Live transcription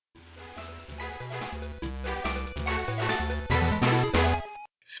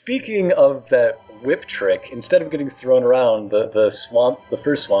Speaking of that whip trick, instead of getting thrown around, the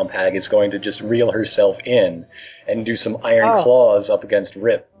first swamp hag is going to just reel herself in and do some iron claws up against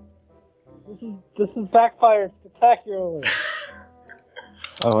Rip. This is backfired spectacularly.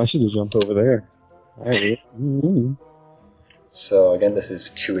 I should have jumped over there. Alright. Mm-hmm. So again, this is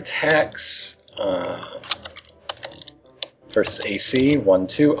 2 attacks. First is AC, 1,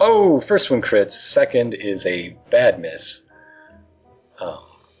 2. Oh, first one crits. Second is a bad miss.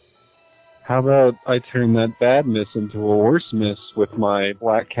 How about I turn that bad miss into a worse miss with my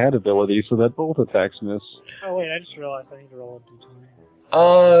Black Cat ability so that both attacks miss? Oh wait, I just realized I need to roll a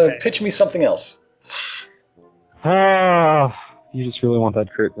d20. Okay. Pitch me something else. You just really want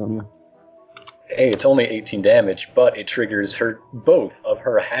that crit, don't you? Hey, it's only 18 damage, but it triggers both of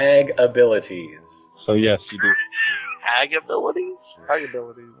her hag abilities. So yes, you do. Hag abilities? Hag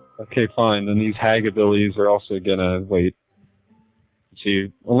abilities. Okay, fine. Then these hag abilities are also gonna wait.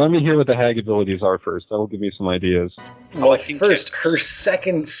 See, well, let me hear what the hag abilities are first. That'll give me some ideas. Well, first, her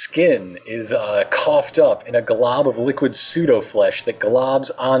second skin is coughed up in a glob of liquid pseudo-flesh that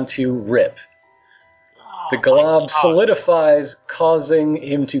globs onto Rip. The glob solidifies, causing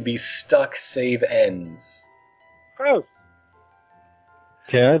him to be stuck save ends. Gross.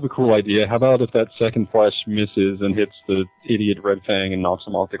 Okay, I have a cool idea. How about if that second flesh misses and hits the idiot Red Fang and knocks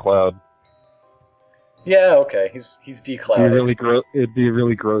him off the cloud? Yeah, okay, he's declouded. It'd be a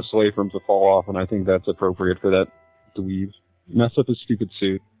really gross way for him to fall off, and I think that's appropriate for that dweeb. Mess up his stupid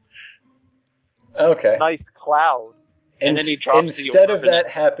suit. Okay. Nice cloud. And then he drops instead of that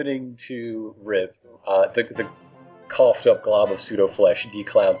happening to Rip, the coughed up glob of pseudo-flesh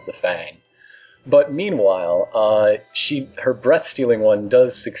declouds the Fang. But meanwhile, her breath-stealing one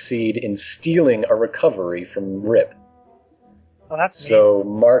does succeed in stealing a recovery from Rip. Oh, that's so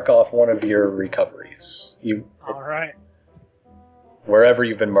mark off one of your recoveries. Alright. Wherever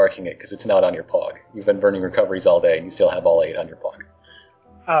you've been marking it, because it's not on your pog. You've been burning recoveries all day, and you still have all 8 on your pog.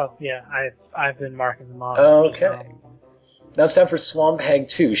 Oh, yeah, I've been marking them off. Okay. Now it's time for Swamp Hag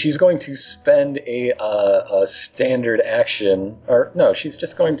 2. She's going to spend a standard action, or no, she's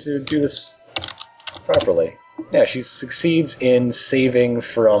just going to do this properly. Yeah, she succeeds in saving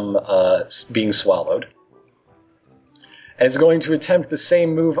from being swallowed. And is going to attempt the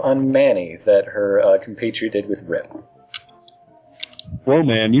same move on Manny that her compatriot did with Rip. Whoa,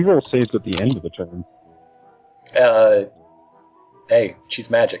 man, you roll saves at the end of the turn. Hey, she's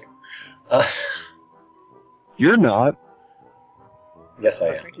magic. You're not. Yes, I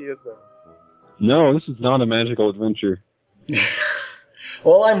am. I think he is, though. No, this is not a magical adventure.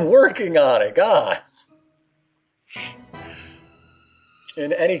 Well, I'm working on it, God!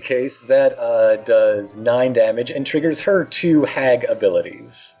 In any case, that does 9 damage and triggers her 2 hag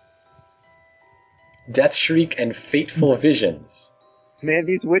abilities. Death Shriek and Fateful Visions. Man,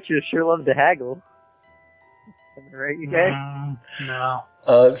 these witches sure love to haggle. Right, you guys?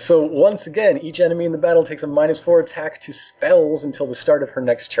 No. So once again, each enemy in the battle takes a -4 attack to spells until the start of her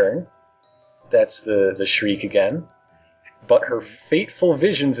next turn. That's the Shriek again. But her Fateful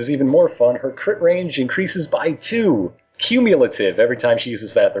Visions is even more fun. Her crit range increases by 2. Cumulative every time she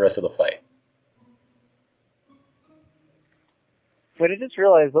uses that the rest of the fight. Wait, I just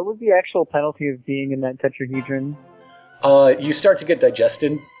realized, what was the actual penalty of being in that tetrahedron? You start to get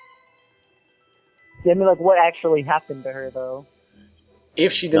digested. Yeah, I mean, like, what actually happened to her, though?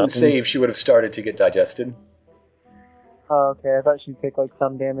 If she didn't save, she would have started to get digested. Oh, okay, I thought she'd take, like,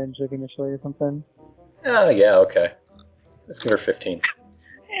 some damage, like, initially or something. Yeah, okay. Let's give her 15.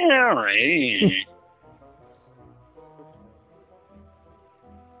 Alright.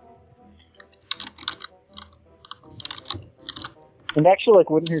 And actually, like,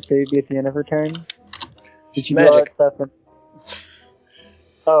 wouldn't her save be at the end of her turn? Did she magic. do all that stuff?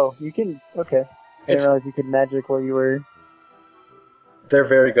 Oh, you can... Okay. I didn't realize you could magic where you were... They're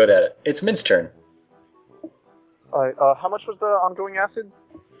very good at it. It's Mint's turn. Alright, how much was the ongoing acid?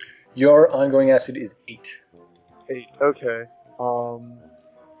 Your ongoing acid is 8. 8, okay.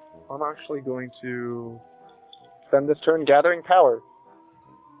 I'm actually going to spend this turn gathering power.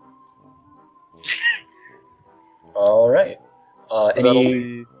 Alright. That'll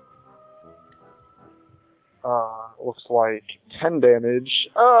be... looks like 10 damage.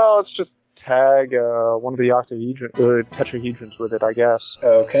 Let's just tag one of the tetrahedrons with it, I guess.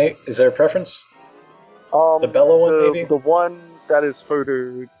 Okay, is there a preference? The Bella one, maybe? The one that is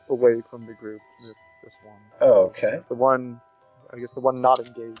further away from the group. This one. Oh, okay. The one not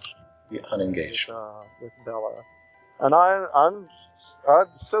engaged. The unengaged. With Bella. And I'm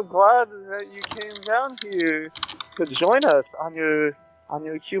so glad that you came down here to join us on your on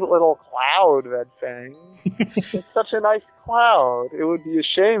your cute little cloud, Red Fang. It's such a nice cloud. It would be a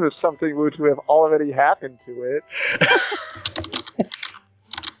shame if something were to have already happened to it.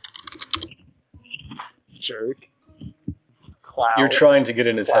 Jerk. Cloud. You're trying to get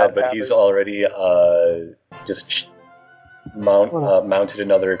in his head, but he's already just mounted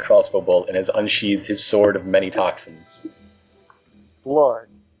another crossbow bolt and has unsheathed his sword of many toxins. Look,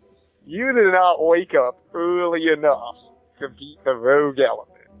 you did not wake up early enough to beat the rogue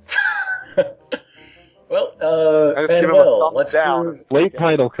element. Well, give him a Manuel, thumbs let's down. prove Late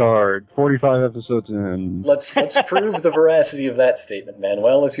title card, 45 episodes in. let's prove the veracity of that statement,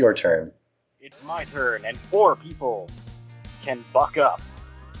 Manuel. It's your turn. It's my turn, and 4 people can buck up.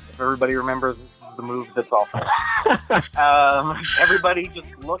 If everybody remembers, this is the move that's awful. Everybody just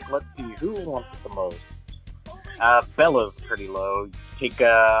look, let's see, who wants it the most? Bella's pretty low. Take,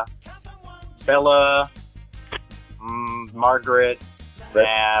 Bella, Margaret, Rip.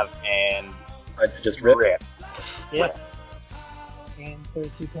 Nav, and I'd suggest Rip. Yeah. And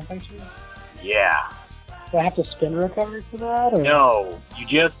 32 temp HP? Yeah. Do I have to spin recovery for that? Or? No, you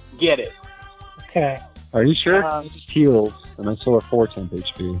just get it. Okay. Are you sure? I just healed, and I still have 4 temp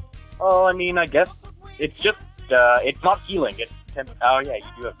HP. Oh, I mean, I guess it's just, it's not healing, it's temp. Oh, yeah, you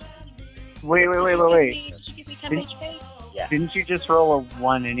do have. Wait. Did you give me 10 HP? Yeah. Didn't you just roll a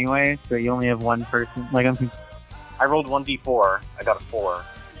 1 anyway, so you only have one person? Like, I rolled 1d4, I got a 4.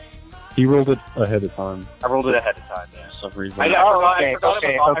 He rolled it ahead of time I rolled it ahead of time, yeah. for some reason. I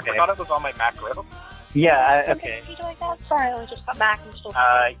forgot it was on my macro. yeah, Okay. Did you like that? Sorry, I only just got back and still.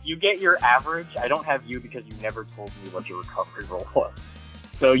 You get your average. I don't have you because you never told me what your recovery roll was.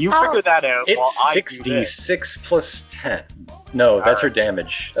 So you figure that out. while It's I do this. 66 plus 10. No, that's her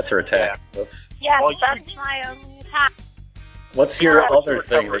damage. That's her attack. Whoops. Yeah, Well, that's my only attack. What's your What's other your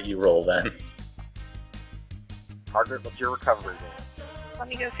thing recovery? that you roll then? Margaret, what's your recovery roll? Let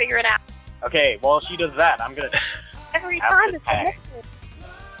me go figure it out. Okay, while she does that, I'm gonna. Every Have time to it's tag. connected.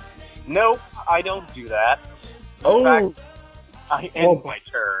 Nope, I don't do that. In Oh, fact, I end my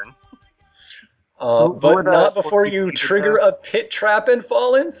turn. but not before you trigger a pit trap and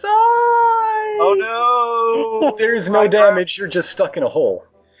fall inside! Oh no! There's no damage, you're just stuck in a hole.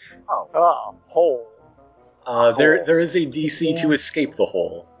 Oh. Hole. There is a DC to escape the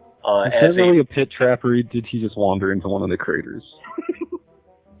hole. Is that really a pit trap, or did he just wander into one of the craters?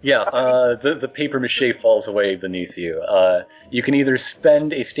 The paper mache falls away beneath you. You can either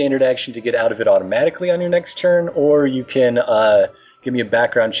spend a standard action to get out of it automatically on your next turn, or you can give me a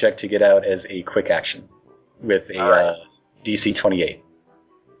background check to get out as a quick action with a DC 28.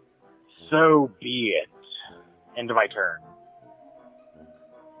 So be it. End of my turn.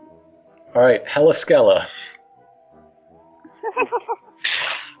 All right, Heliskella.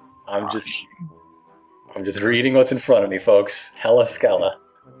 I'm just reading what's in front of me, folks. Heliskella.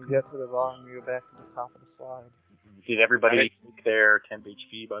 When you get to the bottom, you go back to the top of the slide. Did everybody take their temp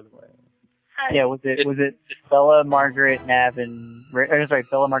HP, by the way? yeah, was it Bella, Margaret, Nav, and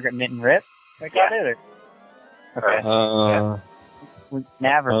Bella, Margaret, Mint, and Rip? I got it. Or? Okay. Was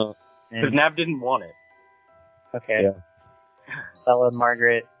Nav or Because Nav didn't want it. Okay. Yeah. Bella,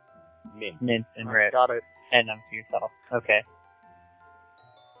 Margaret, Mint. Mint, and Rip. Got it. And to yourself. Okay.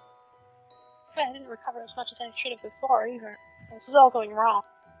 I didn't recover as much as I should have before either. This is all going wrong.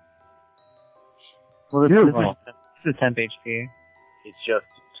 Well, this is 10 HP. It's just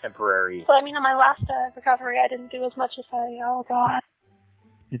temporary. But I mean, on my last recovery, I didn't do as much as I. Oh god.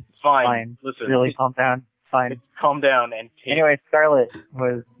 It's Fine. Listen. Really calm down. Fine. Calm down and take. Anyway, Scarlet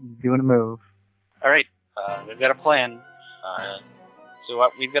was doing a move. All right, we've got a plan. So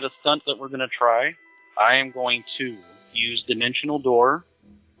we've got a stunt that we're going to try. I am going to use Dimensional Door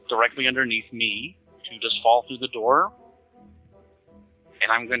directly underneath me to just fall through the door.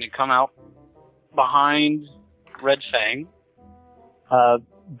 And I'm going to come out behind Red Fang.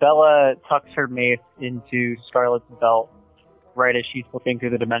 Bella tucks her mace into Scarlet's belt right as she's flipping through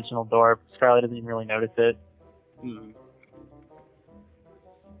the dimensional door. Scarlet doesn't even really notice it. And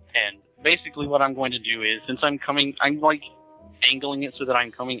basically what I'm going to do is, since I'm like angling it so that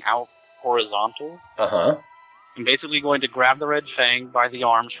I'm coming out horizontal. Uh-huh. I'm basically going to grab the Red Fang by the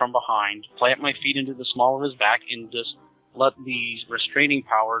arms from behind, plant my feet into the small of his back, and just let the restraining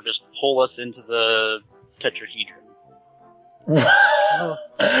power just pull us into the tetrahedron.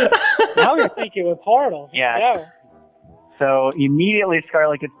 Now you're thinking with portal. Yeah. Go. So immediately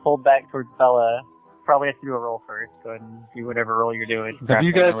Scarlet gets pulled back towards Bella. Probably has to do a roll first. Go ahead and do whatever roll you're doing. Have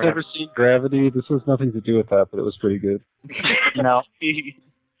you guys ever seen Gravity? This has nothing to do with that, but it was pretty good. No.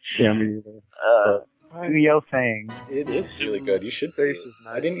 Yeah, me either. Do your thing. It is really good. You should see it.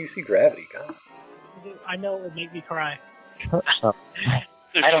 Why didn't you see Gravity? God. I know it would make me cry. So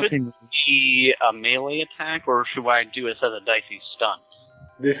I don't should think. be a melee attack, or should I do it as a dicey stunt?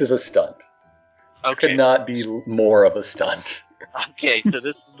 This is a stunt. This Okay. could not be more of a stunt. Okay, so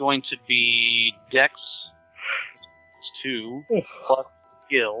this is going to be Dex 2 plus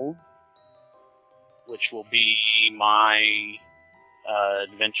skill, which will be my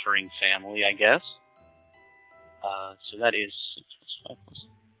adventuring family, I guess. So that is 6 plus 5 plus.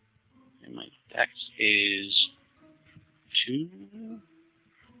 And my Dex is 2.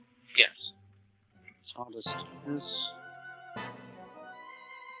 Yes. So I'll just do this.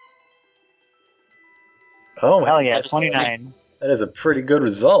 Oh, Hell yeah, that's- 29. That is a pretty good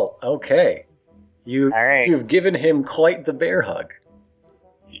result. Okay. All right. You've given him quite the bear hug.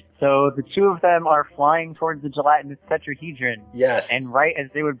 So the two of them are flying towards the gelatinous tetrahedron. Yes. And right as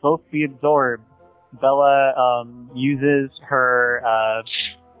they would both be absorbed, Bella uses her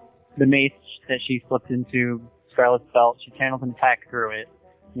the mace that she slipped into Scarlet's belt. She channels an attack through it,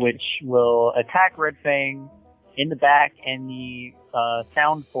 which will attack Red Fang in the back, and the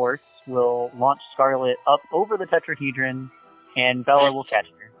sound force will launch Scarlet up over the tetrahedron, and Bella will catch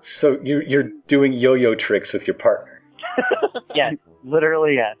her. So you're doing yo-yo tricks with your partner. Yes,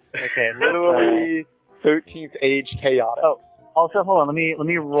 literally yes. Okay, Literally 13th age chaotic. Oh, also hold on. Let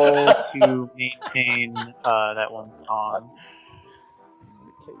me roll to maintain that one song.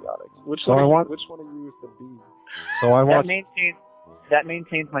 Chaotic. Which So I one? want- Which one of you is the B? So I want. That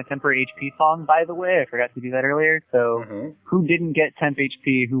maintains my temporary HP song, by the way. I forgot to do that earlier. So Mhm. who didn't get temp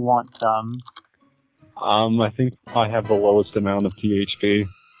HP? Who wants some? I think I have the lowest amount of THP.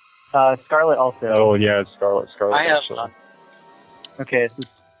 Scarlet also. Oh yeah, Scarlet. I have actually. none. Okay, so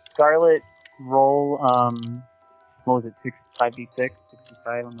Scarlet roll, what was it, 5d6? 65,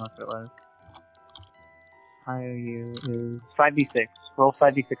 I don't know if it was. IOU is 5d6. Roll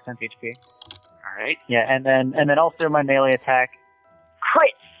 5d6 temp HP. Alright. Yeah, and then also my melee attack.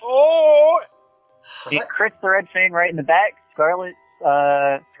 Crit! Oh! It crits the Red Fang right in the back. Scarlet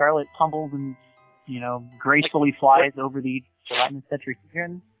tumbles and, gracefully flies over the gelatinous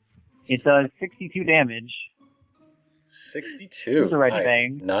tetrahedron. It does 62 damage. 62. The Red nice.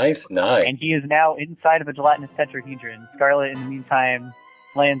 Fang. Nice. And he is now inside of a gelatinous tetrahedron. Scarlet, in the meantime,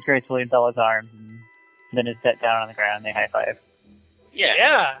 lands gracefully in Bella's arms and then is set down on the ground. They high five. Yeah.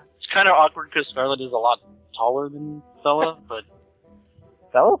 Yeah. It's kind of awkward because Scarlet is a lot taller than Bella, but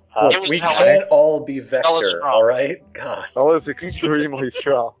Bella? Look, It was we how can't all be That was Vector, wrong. all right? God. That was extremely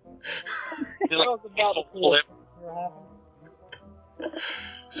strong. he's like, was about to flip.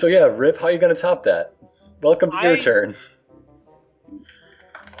 So yeah, Rip, how are you going to top that? Welcome to your I- turn.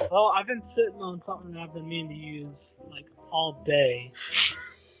 Well, I've been sitting on something that I've been meaning to use like all day.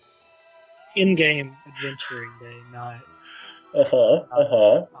 In-game adventuring day, not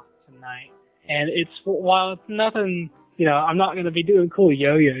not tonight. And while it's nothing, I'm not going to be doing cool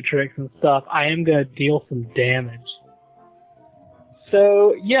yo-yo tricks and stuff. I am going to deal some damage.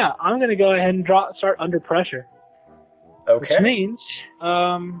 So yeah, I'm going to go ahead and start under pressure. Okay. Which means,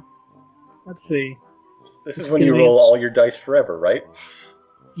 let's see. This is when you roll all your dice forever, right?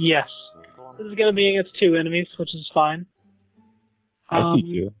 Yes. This is going to be against 2 enemies, which is fine. I see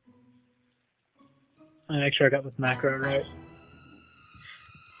you. Let me make sure I got this macro right.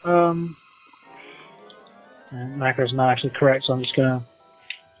 And macro's not actually correct, so I'm just going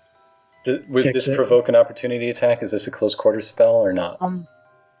to... Would Fix this it. provoke an opportunity attack? Is this a close quarter spell or not? I'm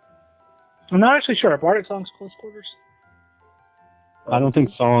not actually sure. Are Bardic Songs close quarters? I don't think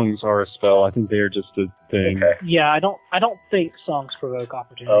songs are a spell. I think they are just a thing. Okay. Yeah, I don't think songs provoke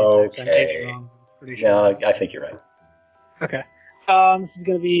opportunity attacks. I may be wrong. I'm pretty sure. No, I think you're right. Okay. This is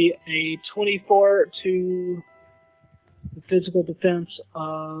going to be a 24 to the physical defense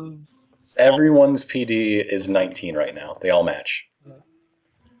of... Everyone's PD is 19 right now. They all match.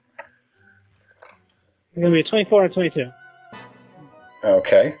 It's going to be a 24 and 22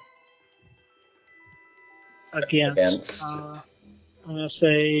 Okay. against I'm going to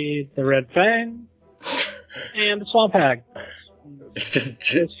say the Red Fang and the Swamp Hag. It's just...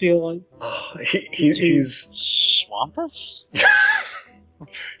 Just feel like... Oh, he's... Swampus?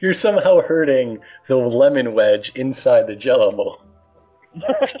 You're somehow hurting the lemon wedge inside the Jello mold.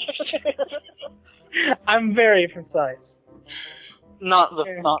 I'm very precise. Not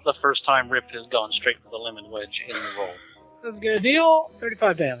the first time Rip has gone straight for the lemon wedge in the roll. This is going to deal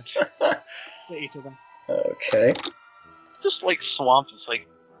 35 damage to each of them. Okay. Just like Swampus, like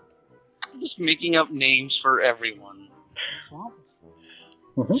just making up names for everyone. Swamp.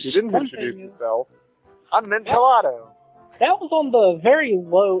 You didn't One introduce thing is- yourself. I'm Mentalado. That was on the very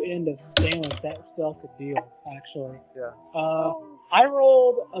low end of damage that spell could deal, actually. Yeah. I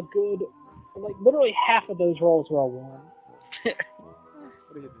rolled a good, literally half of those rolls were a 1.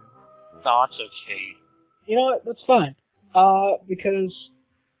 What do you do? No, it's okay. You know what? That's fine. Because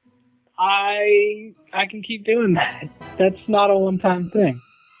I can keep doing that. That's not a one-time thing.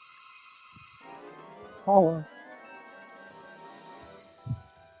 Oh,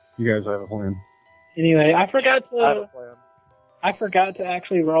 You guys have a plan. Anyway, I forgot I have a to plan.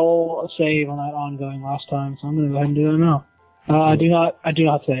 actually roll a save on that ongoing last time, so I'm gonna go ahead and do that now. I do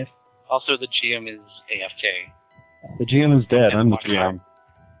not save. Also, the GM is AFK. The GM is dead. I'm the GM.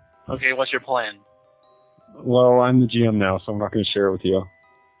 Okay, what's your plan? Well, I'm the GM now, so I'm not going to share it with you.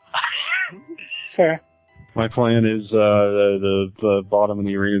 Fair. My plan is the bottom of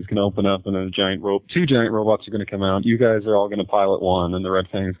the arena is going to open up, and then two giant robots are going to come out. You guys are all going to pilot one, and the Red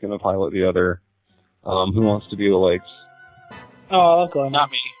Fang is going to pilot the other. Who wants to be the legs? Oh, I'll go ahead. Not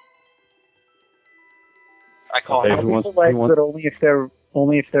me. I call Okay, him. who wants? legs, but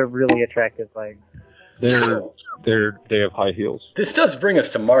only if they're really attractive legs. They have high heels. This does bring us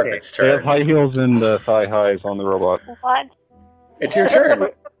to Margaret's They have turn. high heels and thigh highs on the robot. What? It's your turn.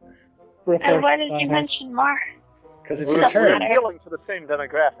 And why did you mention Mar? Because it's We're your turn. appealing to the same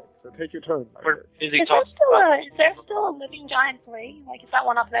demographic, so take your turn. We're busy Is talking there still a living giant flea? Like, is that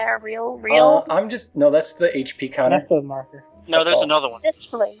one up there real? No, that's the HP counter. That's the marker. No, That's there's all. another one. This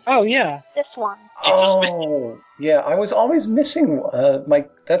flea. Oh yeah. This one. Oh, yeah, I was always missing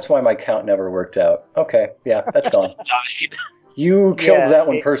that's why my count never worked out. Okay, yeah, that's gone. Died. You killed Yeah, that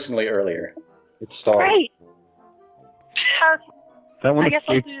one personally earlier. It's stalled. Great. Okay. That one I guess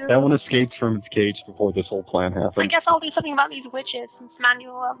I'll escaped. do- That one escaped from its cage before this whole plan I happened. guess I'll do something about these witches, since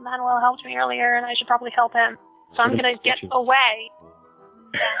Manuel helped me earlier, and I should probably help him. So I'm gonna get Witches. away.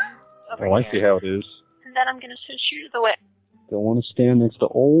 Then over Oh, I here. see how it is. And then I'm gonna shoot the witch. Don't want to stand next to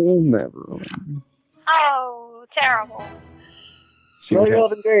old Neverland. Oh, terrible. See what happens.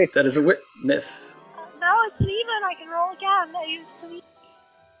 Elven Grace. That is a witness. No, it's even. I can roll again. I used to be.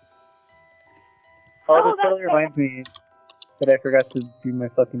 Oh, Oh, this that's totally reminds me that I forgot to do my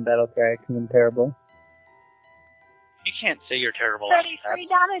fucking battle cry because I'm terrible. You can't say you're terrible. 33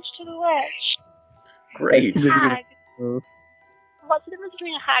 damage to the witch. Great. Hag. Move. What's the difference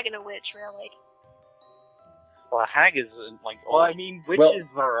between a hag and a witch, really? Well, a hag is like. Well, I mean, witches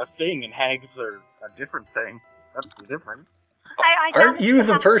are a thing and hags are a different thing. That's the difference. I Aren't damaged you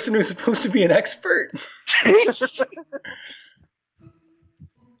the hag. person who's supposed to be an expert?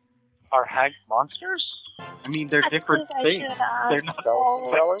 Are hags monsters? I mean, they're I different suppose I things. should, They're not.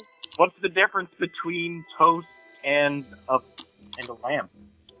 roll. What's the difference between toast and a lamp?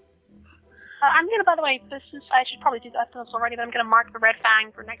 I'm gonna, by the way, I should probably do that already, but I'm gonna mark the red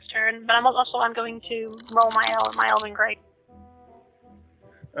fang for next turn, but I'm going to roll my Elven Great.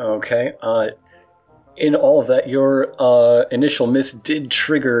 Okay. In all of that, your initial miss did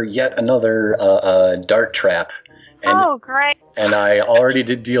trigger yet another dart trap. Oh, great. And I already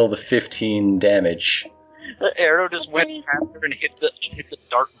did deal the 15 damage. The arrow just went past her and hit the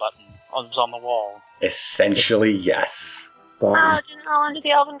dart button on the wall. Essentially, yes. Oh, didn't roll into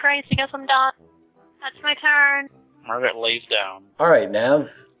the Elven Grace. I guess I'm done. That's my turn. Margaret lays down. All right, Nav.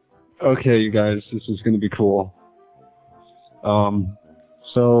 Okay, you guys, this is going to be cool.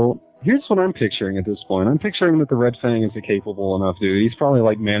 So here's what I'm picturing at this point. I'm picturing that the Red Fang is a capable enough dude. He's probably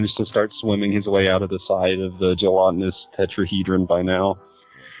like managed to start swimming his way out of the side of the gelatinous tetrahedron by now.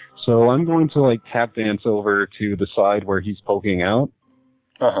 So I'm going to like tap dance over to the side where he's poking out,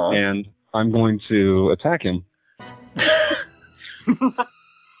 and I'm going to attack him.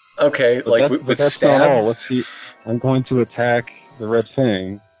 Okay, But like that's, with but that's not all. stabs. Let's see. I'm going to attack the Red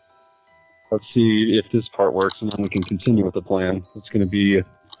Fang. Let's see if this part works, and then we can continue with the plan. It's going to be a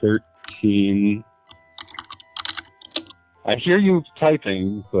 13. I hear you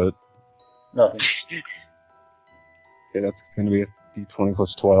typing, but Nothing. okay, that's going to be a D20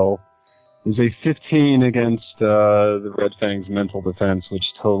 plus 12. Is a 15 against the Red Fang's mental defense, which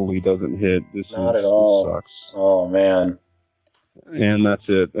totally doesn't hit. Not at all. This sucks. Oh man. And that's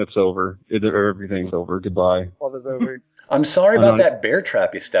it. That's over. Everything's over. Goodbye. All is over. I'm sorry Oh, about no. that bear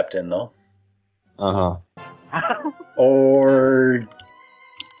trap you stepped in, though. Uh-huh. Or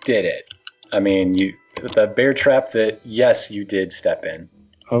did it? I mean, the bear trap that, yes, you did step in.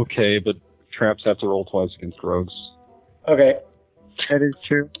 Okay, but traps have to roll twice against rogues. Okay. That is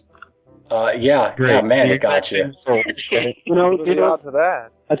true. Yeah, Great. yeah, man, it got you. So, you know, What are the odds of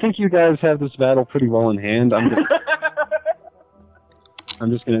that? I think you guys have this battle pretty well in hand. I'm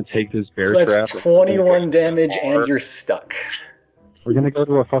just going to take this bear So that's trap. 21 damage and you're stuck. We're going to go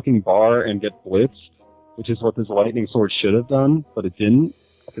to a fucking bar and get blitzed, which is what this lightning sword should have done, but it didn't,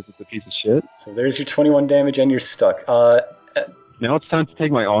 because it's a piece of shit. So there's your 21 damage and you're stuck. Now it's time to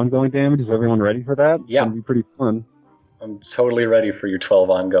take my ongoing damage. Is everyone ready for that? Yeah. It's going to be pretty fun. I'm totally ready for your 12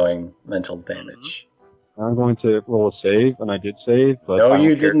 ongoing mental damage. I'm going to roll a save, and I did save, but No, I don't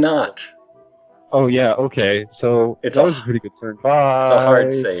you care. did not. Oh, yeah, okay. So It's that a- was a pretty good turn. Bye. It's a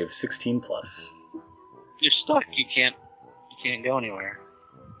hard save, 16 plus. You're stuck. You can't go anywhere.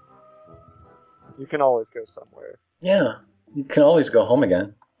 You can always go somewhere. Yeah, you can always go home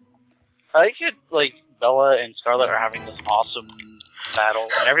again. I think like Bella and Scarlet are having this awesome battle,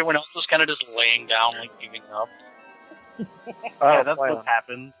 and everyone else is kind of just laying down, like giving up. Yeah, that's what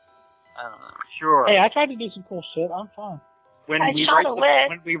happens. I don't know. Sure. Hey, I tried to do some cool shit. I'm fine. When I we shot a lit.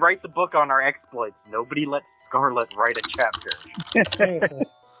 when we write the book on our exploits, nobody lets Scarlet write a chapter. Seriously.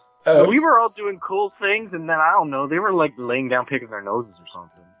 Oh, We were all doing cool things, and then I don't know, they were like laying down, picking their noses or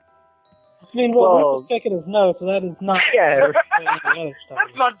something. I mean, well, Well- Rick was picking his nose, so that is not. Yeah. any of the other stuff.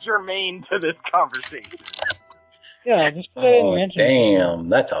 That's not germane to this conversation. Yeah, just put it in oh mention. damn,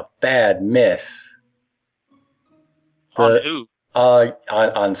 that's a bad miss. On The- who?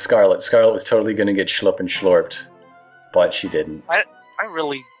 On Scarlet. Scarlet was totally going to get schlupp and schlorped, but she didn't. I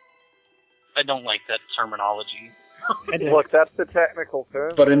don't like that terminology. Look, that's the technical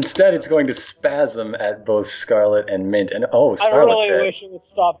term. But instead, it's going to spasm at both Scarlet and Mint. And oh, I Scarlet's really hit. wish it would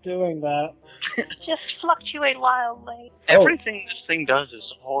stop doing that. Just fluctuate wildly. Oh. Everything this thing does is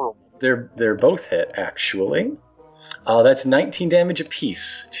horrible. They're both hit, actually. That's 19 damage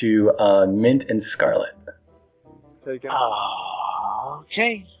apiece to Mint and Scarlet. Taken.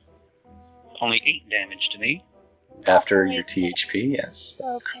 Okay. Only 8 damage to me. After your THP, yes.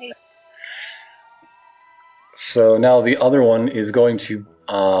 Okay. So now the other one is going to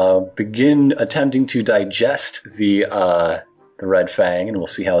begin attempting to digest the red fang, and we'll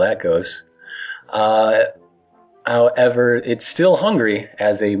see how that goes. However, it's still hungry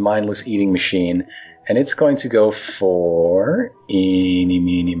as a mindless eating machine, and it's going to go for eeny,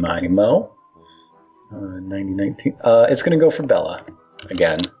 meeny, miny, mo. 90, 19. It's going to go for Bella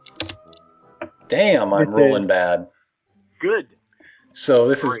again. Damn, I'm rolling bad. Good. So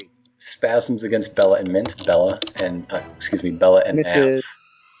this is Great. spasms against Bella and Mint. Bella and Nav.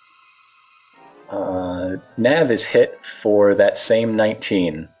 Nav is hit for that same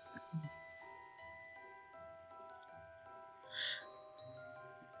 19.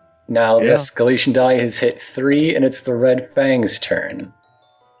 Now the Yeah. escalation die has hit 3, and it's the Red Fang's turn.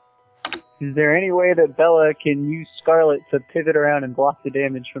 Is there any way that Bella can use Scarlet to pivot around and block the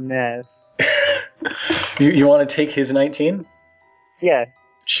damage from Nav? You want to take his 19? Yeah,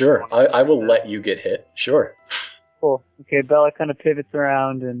 Sure, I will let you get hit. Sure. cool. Okay, Bella kind of pivots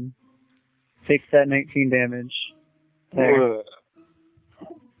around and takes that 19 damage. There.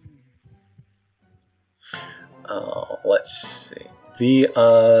 Ugh. Let's see.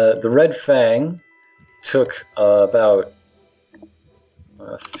 The Red Fang took about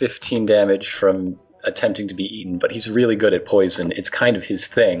 15 damage from attempting to be eaten, but he's really good at poison. It's kind of his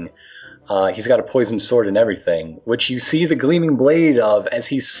thing. He's got a poison sword and everything, which you see the gleaming blade of as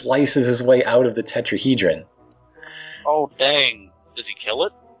he slices his way out of the tetrahedron. Oh, dang. Does he kill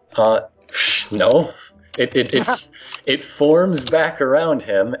it? No. It forms back around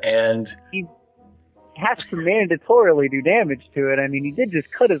him, and Has to mandatorily do damage to it. I mean, he did just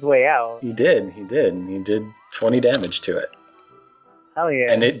cut his way out. he did 20 damage to it. Hell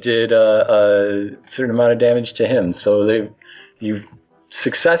yeah. And it did a certain amount of damage to him. So you've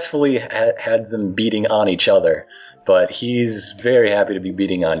successfully had them beating on each other, but he's very happy to be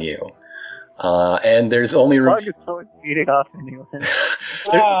beating on you. And there's only room. Bug is so beating off anyone.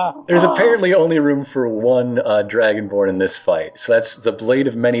 There's apparently only room for one Dragonborn in this fight. So that's the Blade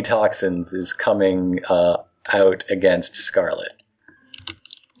of Many Toxins is coming out against Scarlet.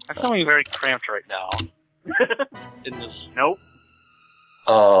 I'm feeling very cramped right now. In this. Nope.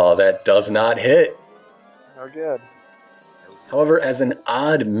 Oh, that does not hit. Oh, good. However, as an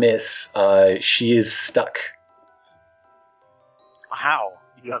odd miss, she is stuck. How?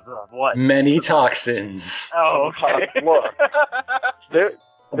 Because of what? Many toxins. Oh, okay. Look. There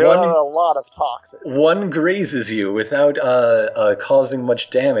One- are a lot of toxins. One grazes you without causing much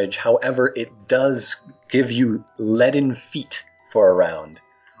damage. However, it does give you leaden feet for a round.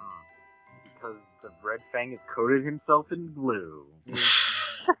 Because the Red Fang has coated himself in glue.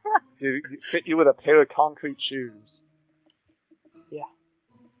 You fit you with a pair of concrete shoes.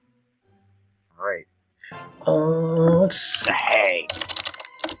 Right. Let's see. Hey.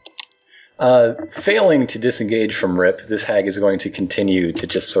 Failing to disengage from Rip, this hag is going to continue to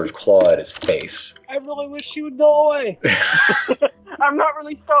just sort of claw at his face. I really wish she would go away. I'm not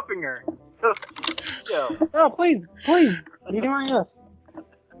really stopping her. Yo. No, please. What are you doing this?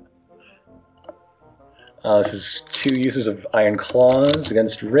 This is 2 uses of Iron Claws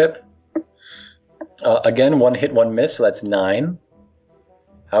against Rip. Again, 1 hit, 1 miss, so that's 9.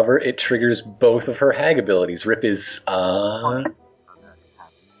 However, it triggers both of her hag abilities. Rip is, funny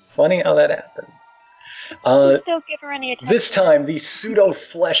how that happens. Don't give her any attention. This time, the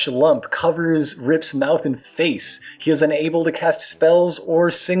pseudo-flesh lump covers Rip's mouth and face. He is unable to cast spells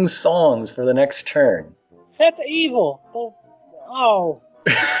or sing songs for the next turn. That's evil. Oh.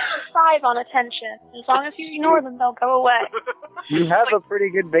 Thrive on attention. As long as you ignore them, they'll go away. You have a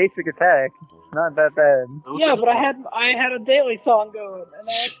pretty good basic attack. Not that bad. Yeah, but I had a daily song going, and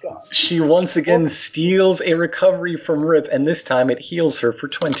now it's gone. She once again steals a recovery from Rip, and this time it heals her for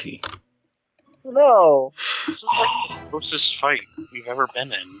 20. No. This is like the closest fight we've ever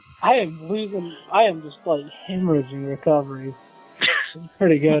been in. I am just like hemorrhaging recoveries. It's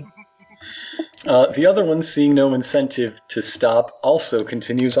pretty good. The other one, seeing no incentive to stop, also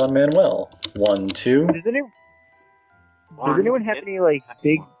continues on Manuel. 1, 2. Does anyone have any like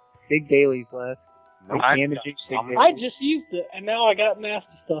big dailies left? Like damaging big dailies? I just used it, and now I got nasty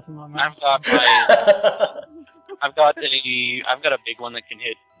stuff in my mouth. I've got a big one that can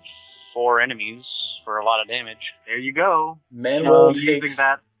hit 4 enemies for a lot of damage. There you go. Manuel Using takes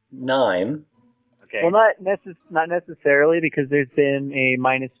that. 9. Okay. Well, not necessarily, because there's been a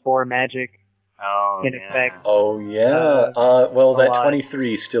 -4 magic in effect. Oh, yeah. Well, that lot.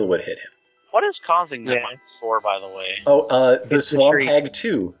 23 still would hit him. What is causing that Yeah. -4, by the way? Oh, the It's the Swamp shriek. Hag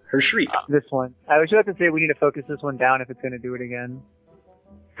 2. Her shriek. This one. I was just about to say we need to focus this one down if it's going to do it again.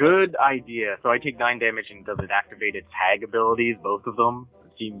 Good idea. So I take 9 damage, and does it activate its hag abilities, both of them?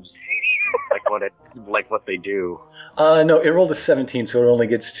 It seems like what they do. No, it rolled a 17, so it only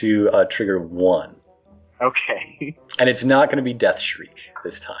gets to trigger 1. Okay. And it's not going to be Death Shriek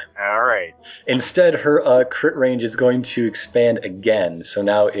this time. All right. Instead, her crit range is going to expand again, so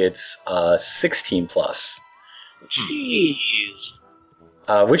now it's 16 plus. Jeez.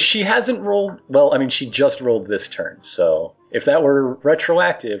 Which she hasn't rolled. Well, I mean, she just rolled this turn, so if that were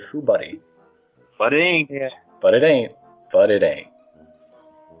retroactive, who buddy? But it ain't. Yeah. But it ain't. But it ain't.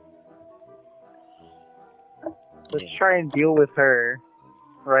 Let's try and deal with her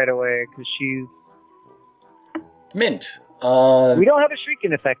right away, because she's... Mint. We don't have a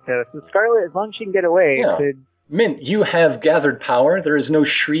shrieking effect, though, so Scarlet, as long as she can get away, Yeah. could... Mint, you have gathered power. There is no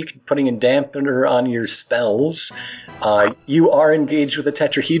shriek putting a dampener on your spells. You are engaged with a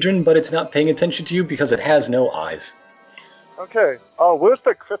tetrahedron, but it's not paying attention to you because it has no eyes. Okay. Where's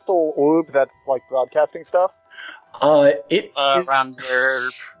the crystal orb that's like broadcasting stuff? It is... Around where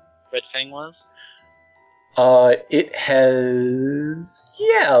Red Fang was? It has...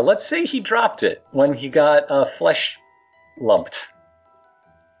 Yeah, let's say he dropped it when he got flesh lumped.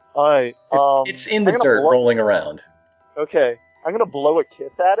 Alright. It's in the dirt rolling around. Okay. I'm gonna blow a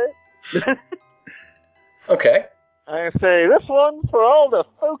kiss at it. Okay. I say, this one's for all the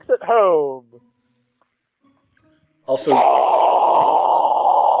folks at home. Also...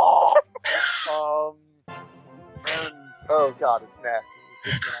 And, oh god, it's nasty.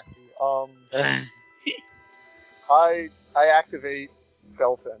 It's nasty. I activate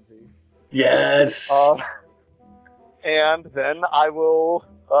Spell Frenzy. Yes! And then I will,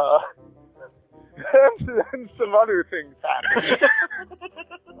 and then some other things happen.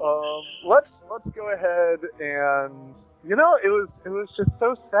 Let's go ahead and, it was just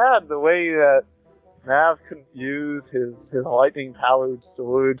so sad the way that Nav couldn't use his lightning powered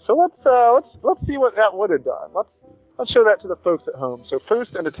sword. So let's see what that would have done. Let's show that to the folks at home. So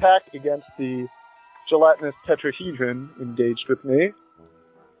first, an attack against the gelatinous tetrahedron engaged with me.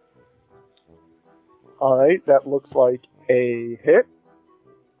 Alright, that looks like a hit.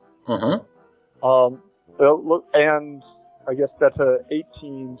 Mm-hmm. Look, and I guess that's a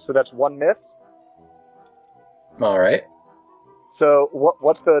 18, so that's 1 miss. Alright. So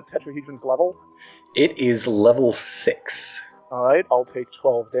what's the tetrahedron's level? It is level 6. Alright, I'll take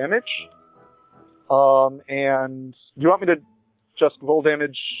 12 damage. And do you want me to just roll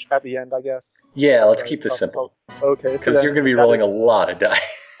damage at the end, I guess? Yeah, let's keep this simple. Okay. Because you're going to be rolling a lot of die.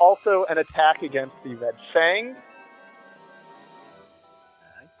 Also, an attack against the Red Fang.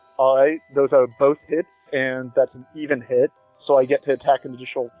 Alright, those are both hits, and that's an even hit. So I get to attack an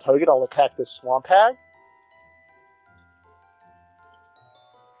additional target. I'll attack the Swamp Hag.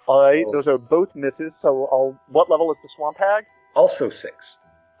 Alright, those are both misses, so what level is the Swamp Hag? Also 6.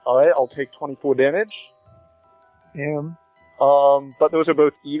 Alright, I'll take 24 damage. Damn. But those are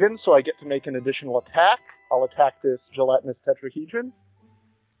both even, so I get to make an additional attack. I'll attack this gelatinous tetrahedron.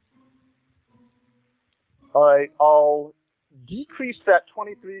 Alright, I'll decrease that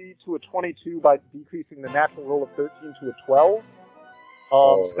 23 to a 22 by decreasing the natural roll of 13 to a 12.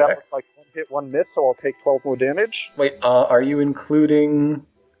 So that looks like 1 hit, 1 miss, so I'll take 12 more damage. Wait, are you including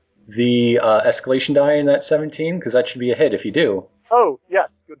the escalation die in that 17? Because that should be a hit if you do. Oh, yes,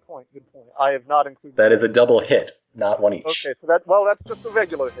 good point. I have not included That is a double hit, not one each. Okay, so that's just a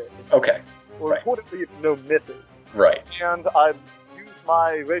regular hit. Okay. Or right. importantly, it's no misses. Right. And I've used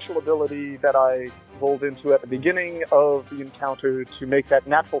my racial ability that I rolled into at the beginning of the encounter to make that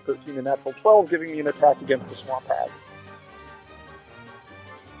natural 13 and natural 12, giving me an attack against the swamp hag.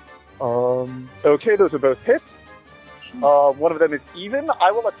 Okay, those are both hits. One of them is even.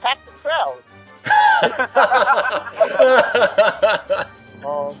 I will attack the crowd.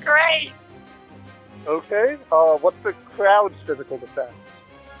 Great! Okay, what's the crowd's physical defense?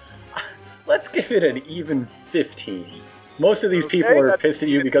 Let's give it an even 15. Most of these people are pissed at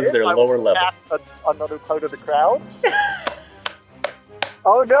you because they're lower level. Another part of the crowd?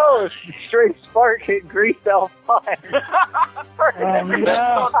 Oh no! Straight spark hit Grease on fire. No.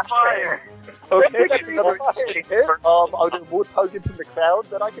 on fire. Okay, that's another hit. Are there more targets in the crowd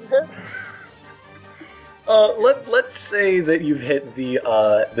that I can hit? Let's say that you've hit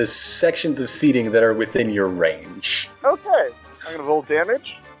the sections of seating that are within your range. Okay, I'm gonna roll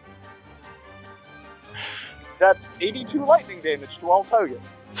damage. That's 82 lightning damage to all targets.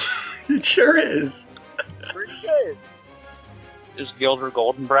 It sure is. Pretty good. Is Gilder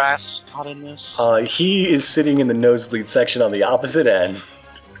Goldenbrass caught in this? He is sitting in the nosebleed section on the opposite end.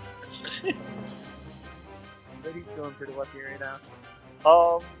 But he's doing pretty lucky right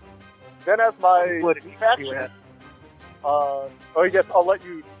now. Then as my action, yes, I'll let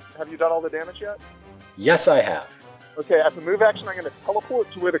you. Have you done all the damage yet? Yes, I have. Okay, as a move action, I'm going to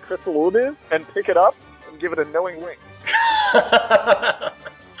teleport to where the crystal orb is and pick it up and give it a knowing wink.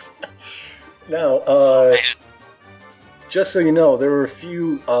 Now, just so you know, there were a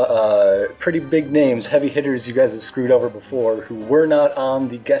few pretty big names, heavy hitters you guys have screwed over before who were not on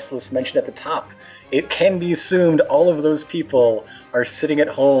the guest list mentioned at the top. It can be assumed all of those people are sitting at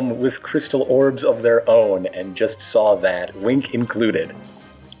home with crystal orbs of their own and just saw that, wink included.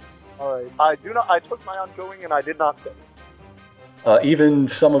 Alright, I took my ongoing and I did not say. Even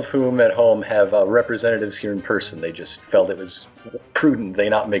some of whom at home have representatives here in person. They just felt it was prudent they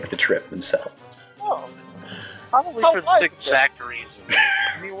not make the trip themselves. Oh. Probably for the exact reason.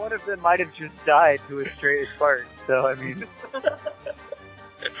 I mean, one of them might have just died to a straight spark, so I mean...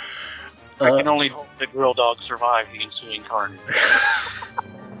 I can only hope that Grill Dog survived the ensuing carnage.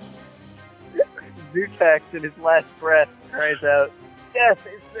 Zutax, in his last breath, cries out, "Death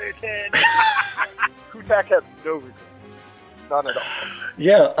is certain!" Kutak has no regret. None at all.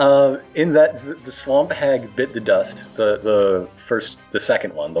 Yeah, in that, the swamp hag bit the dust, the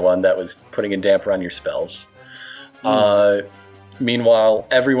second one, the one that was putting a damper on your spells. Meanwhile,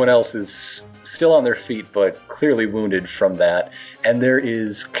 everyone else is still on their feet, but clearly wounded from that. And there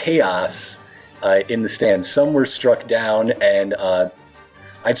is chaos in the stand. Some were struck down, and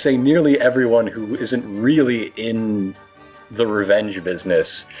I'd say nearly everyone who isn't really in the revenge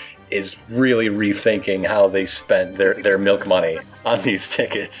business is really rethinking how they spent their milk money on these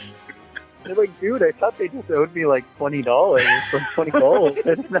tickets. They're like, dude, I thought they just owed me like $20 from 20 gold.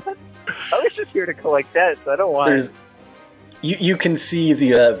 It's not. I was just here to collect that, so I don't want. You can see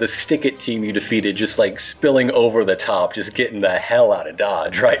the Stick-It team you defeated just like spilling over the top, just getting the hell out of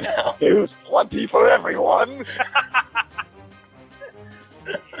Dodge right now. There's plenty for everyone.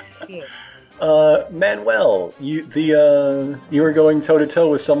 Manuel, you were going toe to toe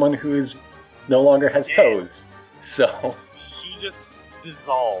with someone who is no longer has toes. So She just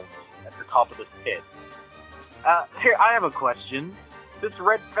dissolved at the top of this pit. Here, I have a question. This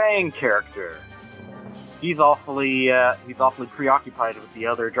Red Fang character. He's awfully preoccupied with the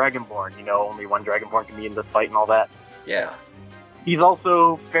other Dragonborn. You know, only one Dragonborn can be in this fight and all that. yeah. He's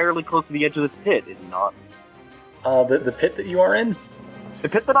also fairly close to the edge of this pit, is he not? The pit that you are in? The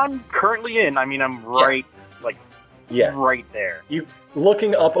pit that I'm currently in. I mean, I'm right, Yes. right there. You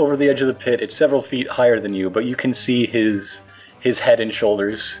looking up over the edge of the pit. It's several feet higher than you, but you can see his head and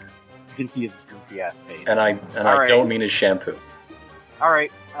shoulders. You can see his goofy ass face. And I right. don't mean his shampoo. All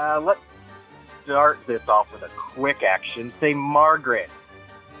right, let's start this off with a quick action. Say Margaret.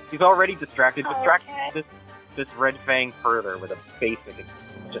 He's already distracted. Distract this Red Fang further with a basic.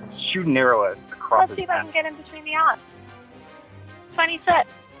 Just shoot an arrow across Let's his see if I can get in between the odds. 26.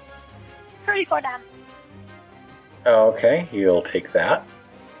 34 damage. Okay, you'll take that.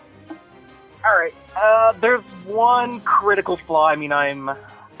 Alright, there's one critical flaw. I mean,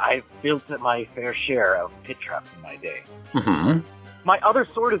 I've built my fair share of pit traps in my day. Mm-hmm. My other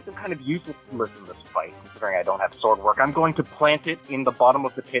sword is kind of useless in this fight, considering I don't have sword work. I'm going to plant it in the bottom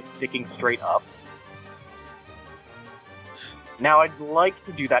of the pit, sticking straight up. Now, I'd like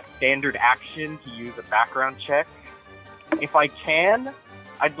to do that standard action to use a background check. If I can,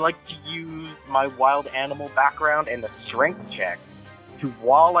 I'd like to use my wild animal background and a strength check to,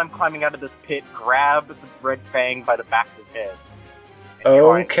 while I'm climbing out of this pit, grab the Red Fang by the back of his head. And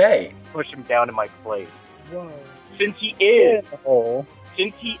try and Okay. push him down in my place. Whoa. Since he is the hole.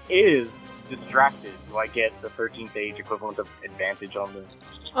 distracted, do I get the 13th age equivalent of advantage on this?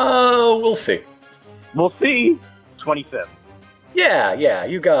 We'll see. We'll see. 27. Yeah,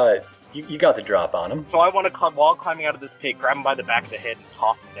 you got the drop on him. So I want to, while climbing out of this pit, grab him by the back of the head and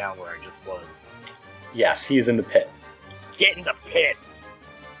toss him down where I just was. Yes, he's in the pit. Get in the pit!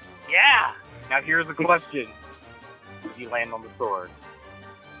 Yeah! Now here's the question. Does he land on the sword?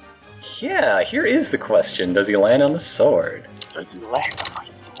 Yeah, here is the question. Does he land on the sword? Does he land on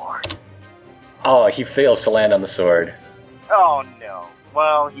my sword? Oh, he fails to land on the sword. Oh no.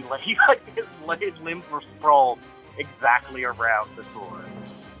 Well, his limbs were sprawled exactly around the sword.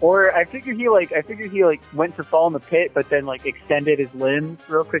 Or I figure he went to fall in the pit, but then like extended his limbs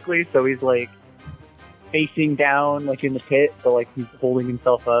real quickly, so he's like facing down like in the pit, but like he's holding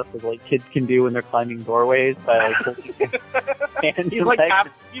himself up as like kids can do when they're climbing doorways by like holding his hands. He's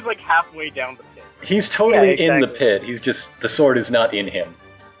like halfway down the pit. He's totally Yeah, in the exactly. pit. He's just, the sword is not in him.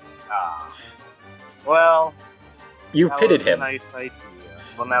 Ah. Well, You that pitted was a him, nice idea.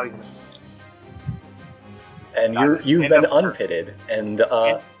 Well, now he's and you've been unpitted, and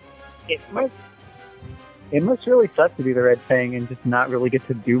It must really suck to be the Red Fang and just not really get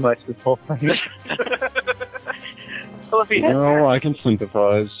to do much this whole fight. Well, if he No, I can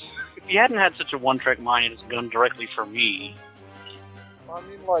sympathize. hadn't had such a one-trick mind and it's gone directly for me, I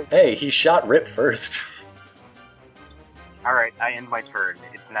mean, like, hey, he shot Rip first. Alright, I end my turn.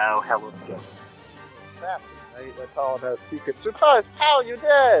 It's now Hella's go. assassin, right? That's all about secret. Surprise, pal, you're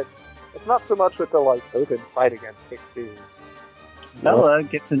dead! It's not so much with the, like, open fight against 6 dudes. Bella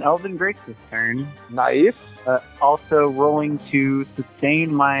gets an Elven Grace this turn. Nice. Also rolling to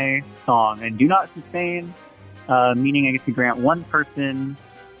sustain my song. And do not sustain, meaning I get to grant one person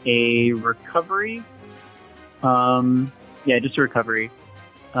a recovery. Yeah, just a recovery.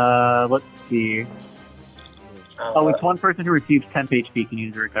 Let's see. It's one person who receives temp HP can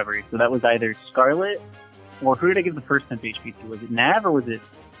use a recovery. So that was either Scarlet, or who did I give the first temp HP to? Was it Nav, or was it...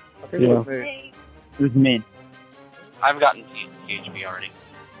 I think it was me. It was Mint. I've gotten THP already.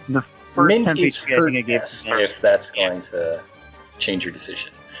 The first Mint temp is HP I think I gave hurtest, to Mint. if that's going to change your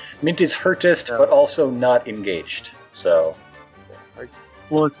decision. Mint is hurtest, So- but also not engaged. So,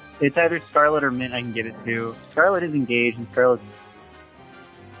 Well, it's either Scarlet or Mint I can give it to. Scarlet is engaged, and Scarlet's...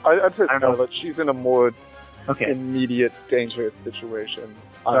 I'd say I don't know. Scarlet, she's in a more Okay, immediate, dangerous situation.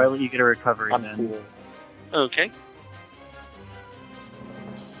 Scarlet, you get a recovery I'm then. cool. Okay.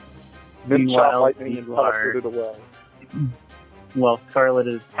 Mint shot Meanwhile, lightning and you are- teleported away. Well, Scarlet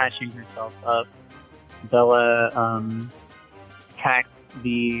is patching herself up. Bella attacks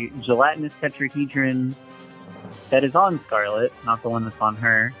the gelatinous tetrahedron that is on Scarlet, not the one that's on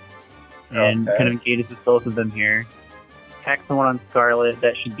her, and Okay. kind of engages with both of them here. Attacks the one on Scarlet.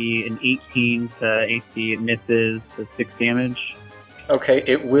 That should be an 18 to AC. It misses, so 6 damage. okay,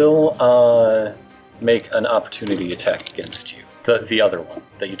 it will make an opportunity attack against you. The other one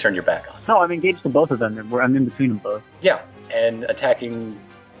that you turned your back on. No, I'm engaged to both of them. I'm in between them both. Yeah, and attacking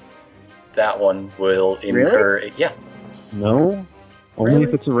that one will incur... Yeah. No? Only Really?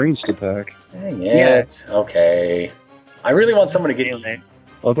 if it's a ranged attack. Dang it. Okay. I really want someone to get... Melee.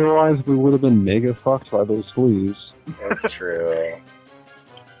 Otherwise, we would have been mega fucked by those fleas. That's true.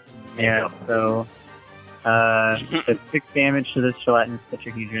 Yeah, so that's 6 damage to this gelatinous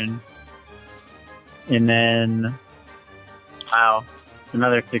tetrahedron. And then, wow,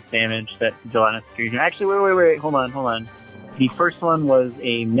 another 6 damage that gelatinous tetrahedron. Actually, wait, hold on. The first one was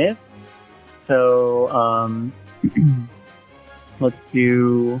a miss, so let's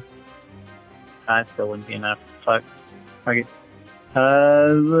do... That still wouldn't be enough. Fuck. Okay.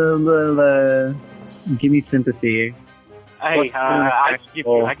 Give me sympathy. Hey, I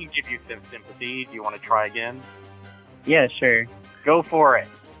can give you some sympathy. Do you want to try again? Yeah, sure. Go for it.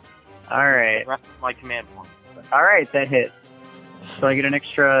 Alright. The rest of my command points. Alright, that hit. So I get an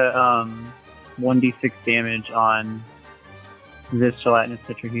extra 1d6 damage on this gelatinous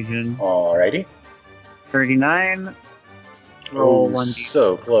tetrahedron. Alrighty. 39. Roll Oh, 1d6.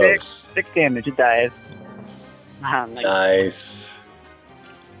 so close. 6 damage, it dies. Nice.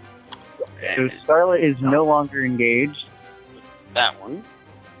 So Scarlet is no longer engaged. That one.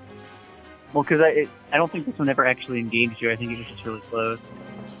 Well, because I don't think this one ever actually engaged you. I think it was just really close.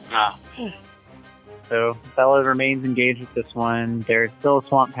 Ah. So Bella remains engaged with this one. There's still a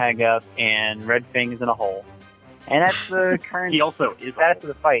swamp hag up, and Red Fang is in a hole. And that's the current He also is. status of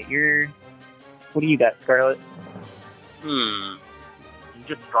the fight. What do you got, Scarlet? Do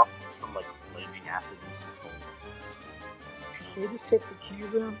just drop some like flaming acid into Should we just kick the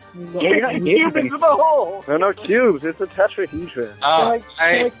cube in? Yeah, you're not the giving cube me- into the hole. No cubes. It's a tetrahedron.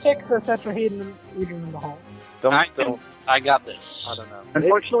 Can we kick the tetrahedron in the hole? I got this. I don't know.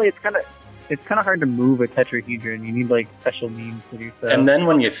 Unfortunately, it's kind of hard to move a tetrahedron. You need like special means to do so. And then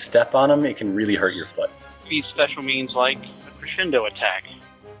when you step on them, it can really hurt your foot. These special means like a crescendo attack.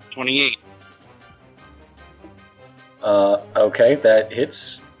 28. Okay, that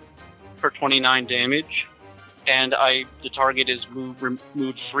hits. For 29 damage. And the target is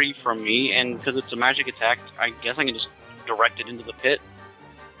moved free from me, and because it's a magic attack, I guess I can just direct it into the pit.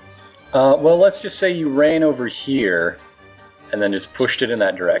 Well, let's just say you ran over here, and then just pushed it in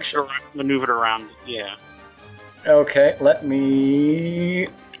that direction. Maneuver it around, yeah. Okay, let me...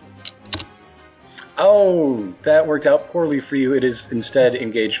 Oh, that worked out poorly for you. It is instead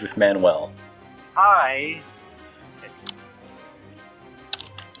engaged with Manuel. Hi.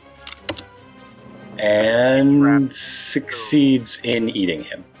 And succeeds in eating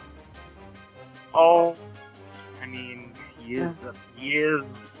him. Oh, I mean, he is.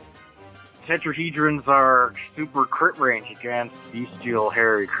 Tetrahedrons are super crit range against bestial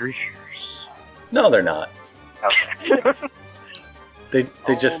hairy creatures. No, they're not. Okay.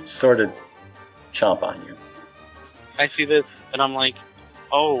 They just sort of chomp on you. I see this, and I'm like,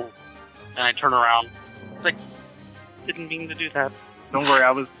 oh. And I turn around. It's like, didn't mean to do that. Don't worry,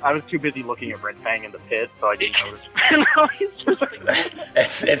 I was too busy looking at Red Fang in the pit, so I didn't notice. No, he's just like,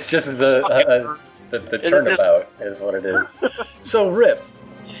 It's just the turnabout is what it is. So, Rip.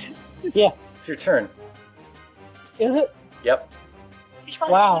 Yeah. It's your turn. Is it? Yep. You should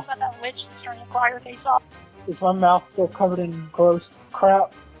Wow. probably think about that witch that's trying to claw your face off. Is my mouth still covered in gross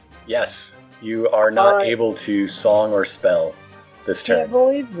crap? Yes. You are not Alright. able to song or spell this Can't turn.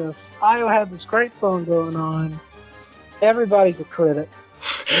 believe this. I have this great song going on. Everybody's a critic.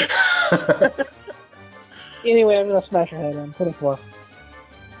 Anyway, I'm gonna smash your head in. 24.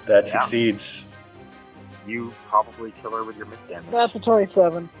 That Yeah. succeeds. You probably kill her with your mist damage. That's a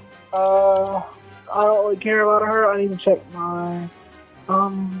 27. I don't really care about her. I need to check my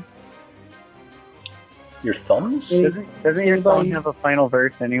Your thumbs? Yeah. Doesn't your song have a final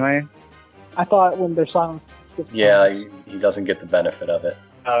verse anyway? I thought when they're silent. Yeah, he doesn't get the benefit of it.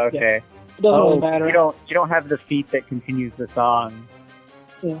 Oh, okay. It doesn't really matter. You don't have the feat that continues the song.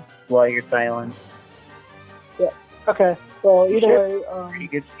 Yeah. While you're silent. Okay. Well, You either should. way, Pretty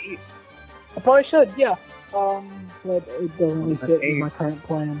good feat. I probably should. Yeah. But it doesn't really fit Okay. in my current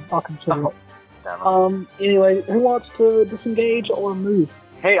plan. I'll consider it. Damn it. Anyway, who wants to disengage or move?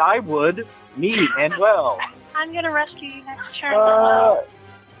 Hey, I would. Me, Manuel. I'm gonna rescue you next turn.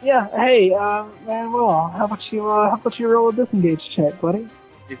 Yeah. Hey, Manuel, how about you roll a disengage check, buddy?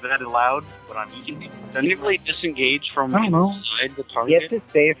 Is that allowed when I'm eating? doesn't it really disengage from I don't know. inside the You target? have to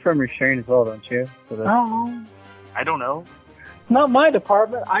save from restraint as well, don't you? So I that's, don't know. I don't know. It's not my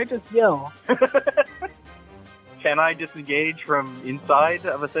department. I just yell. Can I disengage from inside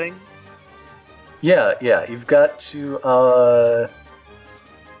of a thing? Yeah. You've got to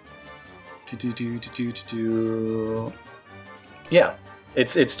Yeah.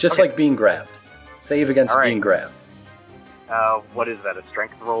 It's just Okay. like being grabbed. Save against All right. being grabbed. What is that? A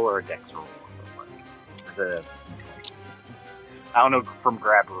strength roll or a dex roll? The I don't know from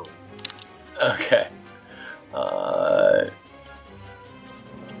grab rules. Okay.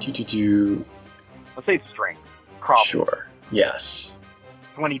 Let's say strength. Probably. Sure. Yes.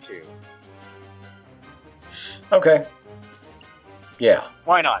 22. Okay. Yeah.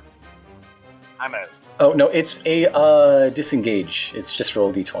 Why not? I'm out. Oh no, it's a disengage. It's just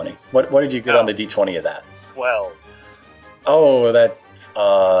roll d20. What did you get on the d20 of that? 12. Oh, that's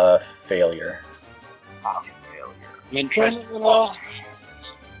failure. Failure. I'm interested.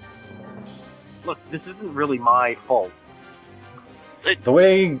 Look, this isn't really my fault. The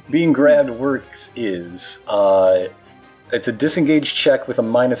way being grabbed works is it's a disengage check with a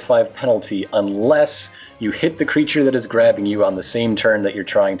 -5 penalty unless you hit the creature that is grabbing you on the same turn that you're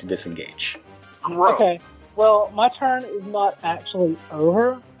trying to disengage. Gross. Okay. Well, my turn is not actually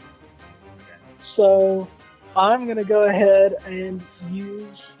over. So I'm going to go ahead and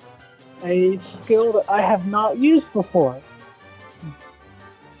use a skill that I have not used before.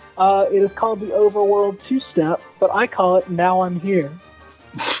 It is called the Overworld 2-Step, but I call it Now I'm Here.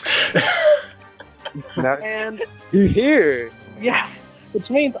 And You're here. yeah, which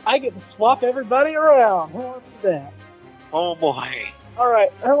means I get to swap everybody around. Who wants to do that? Oh boy.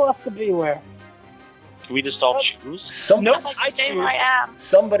 Alright, who wants to be where? Can we just all choose? Nope, Stay where I am.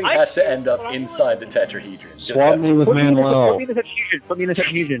 Somebody I has to choose, end up but I'm inside the tetrahedron. Just Swap me with Put me in the Manuel. tetrahedron. Put me in the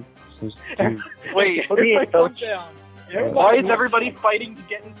tetrahedron. Wait, Put me in, Come coach. down Why is everybody fighting to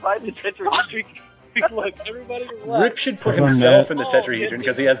get inside the tetrahedron? Look, everybody relax. Rip should put Because I'm himself mad. in the Oh, tetrahedron yes,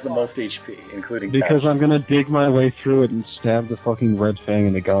 because he has the most HP, including Because Tash. I'm gonna dig my way through it and stab the fucking red fang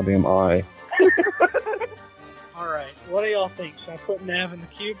in the goddamn eye. Alright, what do y'all think? Should I put Nav in the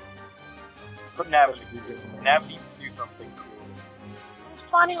cube? Put Nav in the cube. Nav needs to do something cool. I was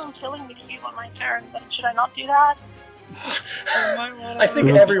planning on killing the cube on my turn, but should I not do that? I think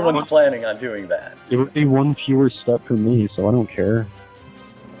everyone's planning on doing that. It would be one fewer step for me, so I don't care.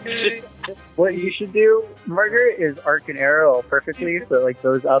 Okay. What you should do, Margaret, is arc an arrow perfectly so it like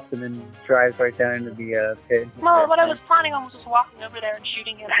goes up and then drives right down into the pit. Well, what I was planning on was just walking over there and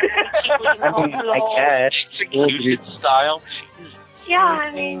shooting him. And then keep leading him through the hole. guess. Execution style. Yeah,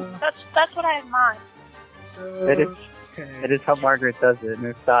 I mean, that's what I had in mind. That is how Margaret does it.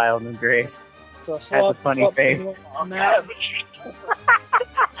 No style, no grace. So Has a funny face. Nav.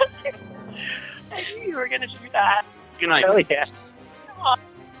 I knew you were gonna do that. Good night. Hell yeah.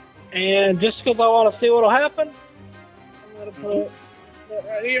 And just because I want to see what'll happen, I'm gonna put that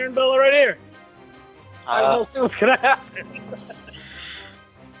right here and Bella right here. I don't know see what's gonna happen.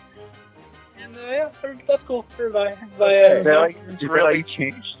 And yeah, that's cool. Everybody. Okay. It's really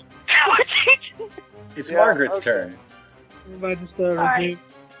changed. It's Yeah, Margaret's okay. turn. Everybody just Alright.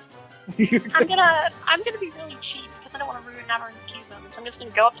 repeat. I'm gonna be really cheap because I don't want to ruin Never's cube moments. I'm just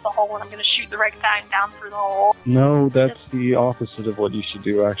gonna go up to the hole and I'm gonna shoot the red fang down through the hole. No, that's the opposite of what you should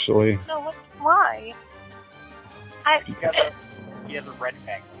do, actually. No, why? He has a red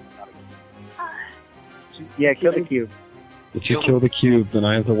fang, not a cube. Yeah, kill the cube. If you kill the cube, then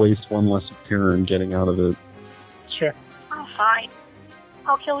I have to waste one less turn getting out of it. Sure. Oh, fine.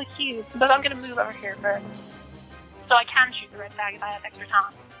 I'll kill the cube, but I'm gonna move over here first. So I can shoot the red fang if I have extra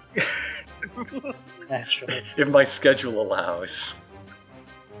time. Naturally. If my schedule allows.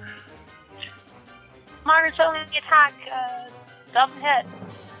 Margaret's only attack doesn't hit.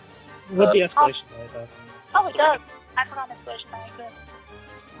 What the escalation die does? Oh, it does. I forgot an escalation die exists.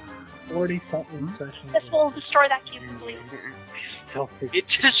 40-something sessions. This will destroy that cube completely. It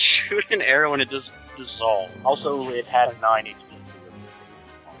just shoot an arrow and it just dissolves. Also, it had 9 HP.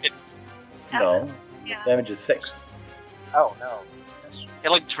 No. This damage is 6. Oh, no. It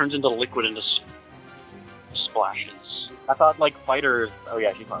like turns into liquid and just splashes. I thought, like, fighters... Oh,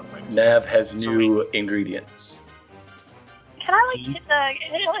 yeah, she's not a fighter. Nav has new ingredients. Can I, like, hit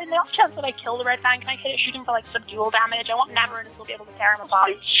in the off chance that I kill the red fang, can I hit it, shoot him for, like, subdual damage? I want Never to still be able to tear him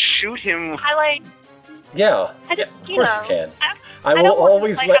apart. Shoot him. I, like... Yeah, I just, of course you can. I don't will want to,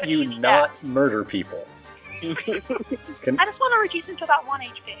 always like, let have you to do not murder people. I just want to reduce him to about 1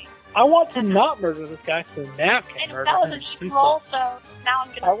 HP. I want to not murder this guy so Nav can And murder that was him. an easy roll, so now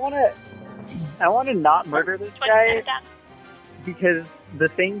I'm gonna... I want to not murder this guy because the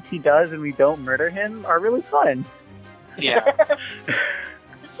things he does and we don't murder him are really fun. Yeah. This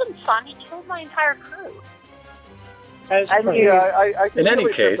isn't fun. He killed my entire crew. I mean, I can In any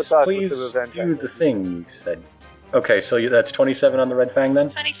really case, sympathize with please the revenge do angle. the thing you said. Okay, so that's 27 on the red fang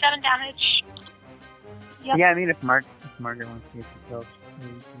then? 27 damage. Yep. Yeah, I mean, if Margaret wants to get killed.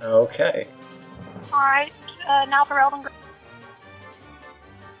 Okay. Alright, now for Elden Green.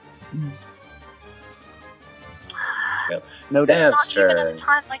 Yep. No doubt. Nav's Not even at turn. a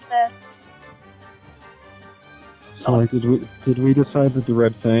time like this. So, like, did we decide that the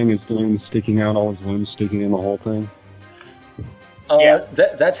red fang is doing sticking out all his wounds, sticking in the whole thing? Yeah.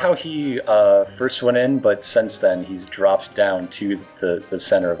 That's how he first went in, but since then he's dropped down to the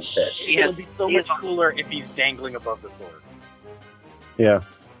center of the pit. It would be so much cooler if he's dangling above the sword. Yeah.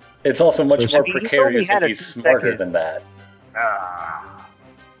 It's also much He's more only precarious had if a he's 2 smarter seconds. than that. Ah.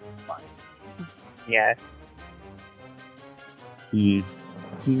 Yeah, Hmm.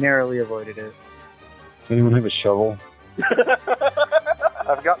 he narrowly avoided it. Does anyone have a shovel?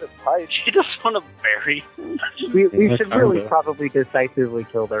 I've got this pipe. You just want to bury. We Yeah, should really kinda. probably decisively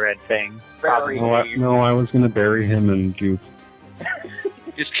kill the red fang. Bury No, I was gonna bury him in goop.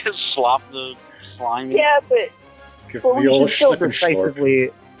 Just gonna slop the slime. Yeah, Give but the we old should still schlick and schlorp. decisively,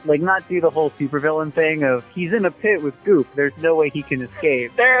 like, not do the whole supervillain thing of he's in a pit with goop. There's no way he can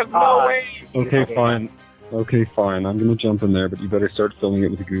escape. There's no way. Okay, fine. Okay, fine. I'm gonna jump in there, but you better start filling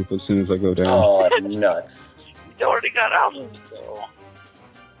it with goop as soon as I go down. Oh, nuts. You already got out of it, though.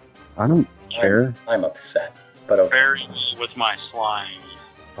 I don't care. I'm upset. But okay. Bury me with my slime.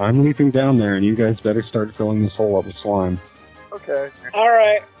 I'm leaping down there, and you guys better start filling this hole up with slime. Okay.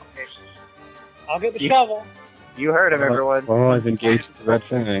 Alright. I'll get the shovel. You heard him, everyone. Oh, I've engaged the red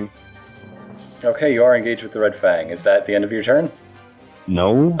fang. Okay, you are engaged with the red fang. Is that the end of your turn?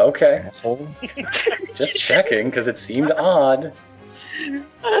 No. Okay. Asshole. Just checking, because it seemed odd.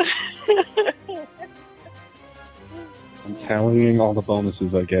 I'm tallying all the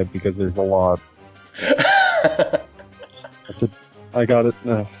bonuses I get because there's a lot. I got it.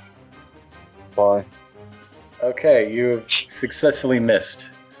 Bye. Okay, you have successfully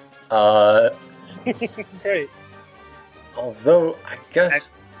missed. Great. Although, I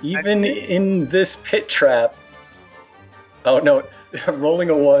guess, even in this pit trap... Oh, no. Rolling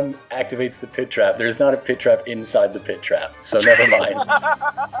a 1 activates the pit trap. There's not a pit trap inside the pit trap, so never mind.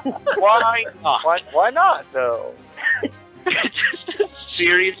 Why not? Why not, though? Just a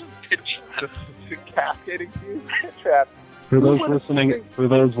series of pitch. Cascading fuse pit trap. For those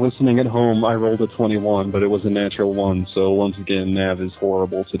listening at home, I rolled a 21, but it was a natural 1, so once again, Nav is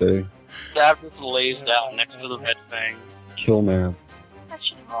horrible today. Nav just lays down next to the red fang. Kill Nav. That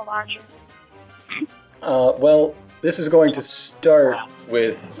should roll larger. Well, this is going to start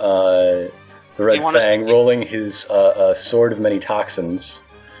with the Red Fang rolling his Sword of Many Toxins.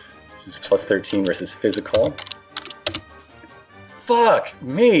 This is plus 13 versus physical. Fuck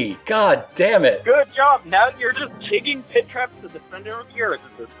me! God damn it! Good job. Now you're just digging pit traps to defend the earth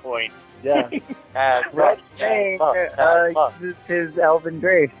at this point. Yeah. Red Fang uses his Elven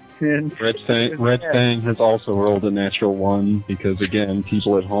Grace. Red Fang has also rolled a natural 1 because, again,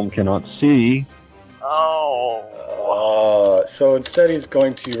 people at home cannot see. So instead he's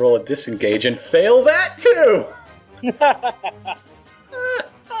going to roll a disengage and fail that too!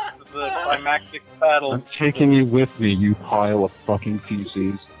 The climactic battle. I'm taking you with me, you pile of fucking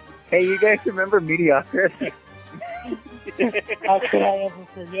feces. Hey, you guys remember Mediocrity? How could I ever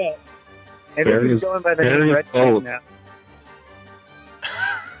forget? And this is going by the name Red Fang now.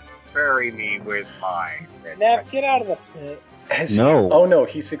 Bury me with my red Nav, get out of the pit. Oh no,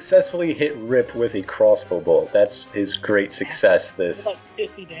 he successfully hit Rip with a crossbow bolt. That's his great success this... Like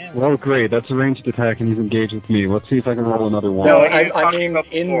 50 damage. Well, great, that's a ranged attack and he's engaged with me. Let's see if I can roll another 1. No, I mean,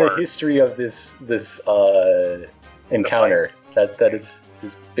 in the history of this encounter, that is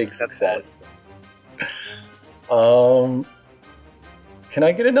his big success. Can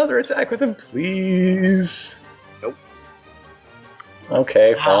I get another attack with him, please? Nope.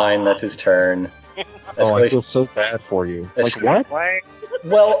 Okay, fine, that's his turn. Oh, I feel so bad for you. Like, what?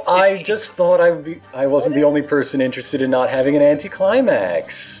 Well, I just thought I wasn't the only person interested in not having an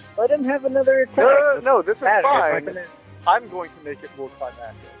anticlimax. Let him have another attack. No, this is fine. I'm going to make it more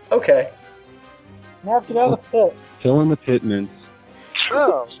climactic. Okay. Nav, get out of the pit. Fill in the pit, Mint.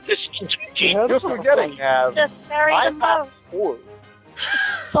 Oh. You're forgetting, Nav. Just bury them both.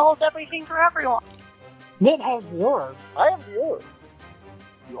 Solves everything for everyone. Mint has the orb. I have the orb.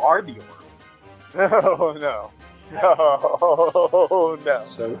 You are the orb. No.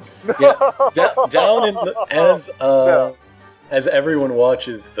 So, yeah, down in the, as everyone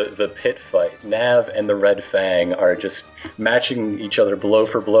watches the pit fight, Nav and the Red Fang are just matching each other blow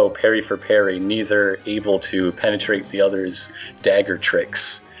for blow, parry for parry, neither able to penetrate the other's dagger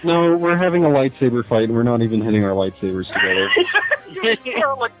tricks. No, we're having a lightsaber fight and we're not even hitting our lightsabers together.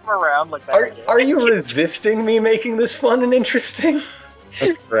 You're looking around like that. Are you resisting me making this fun and interesting?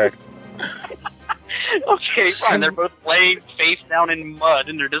 That's correct. Okay, fine. They're both laying face down in mud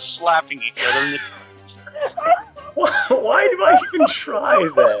and they're just slapping each other. Why do I even try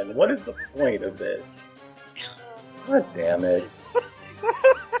then? What is the point of this? God damn it.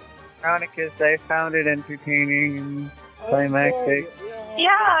 Chronicus, I found it entertaining and climactic. Yeah,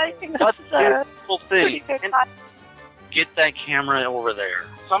 I think that's a pretty good time. Get that camera over there.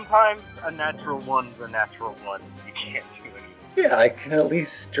 Sometimes a natural one's a natural one. You can't do anything. Yeah, I can at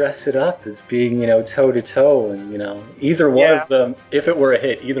least dress it up as being, toe to toe, and either one of them, if it were a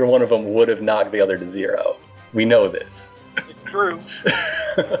hit, either one of them would have knocked the other to 0. We know this. It's true.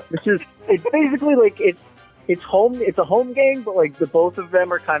 It's basically like it's a home game, but like the both of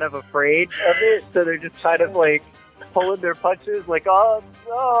them are kind of afraid of it, so they're just kind of like pulling their punches, like I'm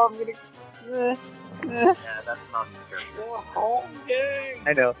gonna. Yeah, that's not in character. Home game.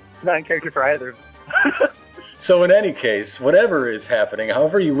 I know, it's not in character for either. So in any case, whatever is happening,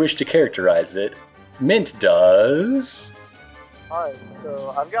 however you wish to characterize it, Mint does. Alright,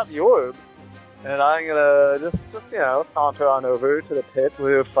 so I've got the orb, and I'm gonna just saunter on over to the pit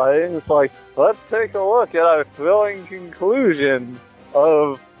where we're fighting. It's like, let's take a look at our thrilling conclusion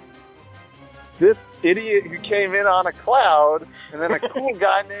of this idiot who came in on a cloud, and then a cool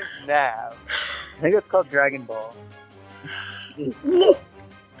guy named Nav. I think it's called Dragon Ball.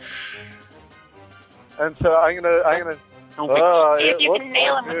 And so I'm gonna. See if you can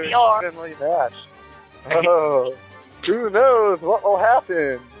nail him with the orb. Match. Oh, who knows what will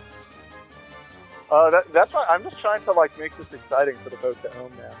happen? That's why I'm just trying to make this exciting for the folks at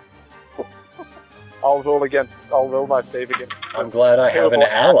home now. I'll roll my save against. I'm glad I have an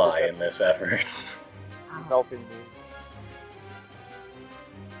ally in this effort. Helping me.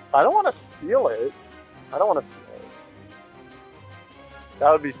 I don't want to steal it. That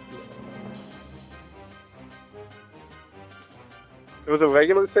would be stealing. It was a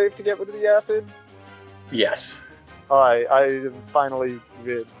regular save to get rid of the acid? Yes. Alright, I am finally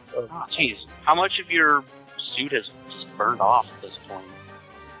rid of... Oh, jeez. How much of your suit has just burned off at this point?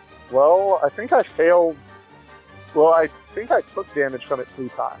 Well, I think I failed... Well, I think I took damage from it 3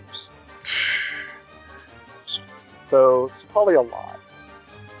 times. So, it's probably a lot.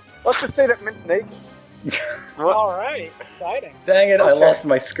 Let's just say that Mint's naked. Alright, exciting. Dang it, I Okay. lost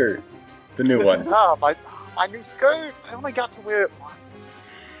my skirt. The new one. Ah, my new skirt! I only got to wear it once.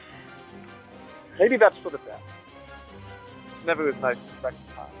 Maybe that's for the best. Never as nice the second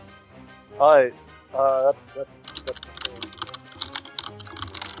time. Alright, that's the thing.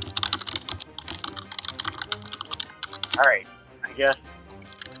 Alright, I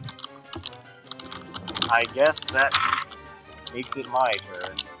guess that makes it my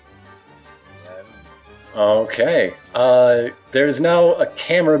turn. Then Okay. There's now a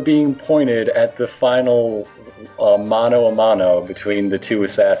camera being pointed at the final mano a mano between the two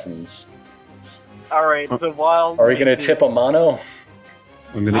assassins. Alright, so while Are we going to Mint is- tip a mano?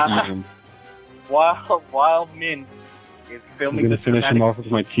 I'm gonna eat him. while Mint is I'm filming gonna this finish him dramatic off with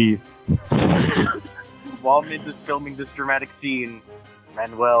my teeth. while Mint is filming this dramatic scene,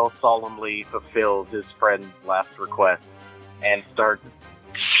 Manuel solemnly fulfills his friend's last request and starts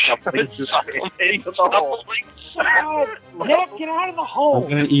shuffling into the hole. God, Nick, get out of the I'm hole!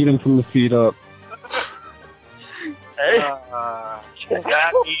 gonna eat him from the feet up.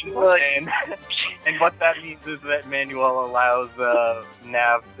 That means, and what that means is that Manuel allows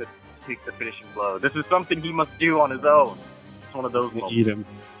Nav to take the finishing blow. This is something he must do on his own. It's one of those I'm gonna moments. eat him.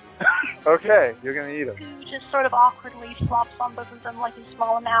 Okay, you're gonna eat it. Who just sort of awkwardly flops on both of them like in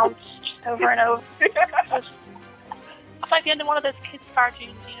small amounts, just over and over. It's like the end of one of those kids'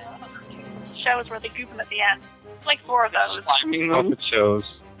 cartoons, cartoon shows where they goop them at the end. It's like 4 of those. Puppet shows.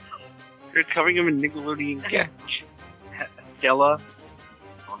 You're covering him in Nickelodeon sketch. Stella,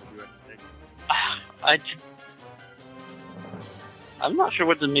 want to do anything? I'm not sure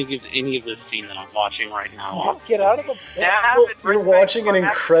what to make of any of this scene that I'm watching right now. Get out of the pit. Nav, it's You're right watching back an on that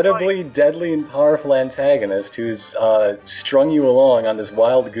incredibly deadly and powerful antagonist who's strung you along on this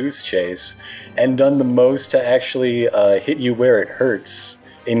wild goose chase and done the most to actually hit you where it hurts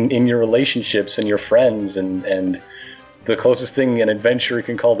in your relationships and your friends and the closest thing an adventurer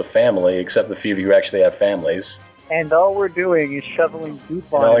can call to family, except the few of you who actually have families. And all we're doing is shoveling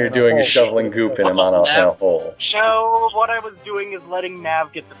goop on And all him you're in a doing is hole. shoveling goop in him in a hole. So, what I was doing is letting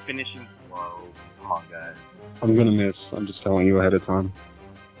Nav get the finishing blow. Come on, guys. I'm gonna miss. I'm just telling you ahead of time.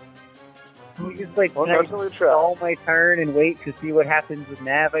 You just like, Well, can I that's really true. stall my turn and wait to see what happens with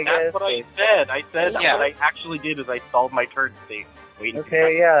Nav, I guess? That's what I said. I said Yeah. what I actually did is I stalled my turn to say, wait.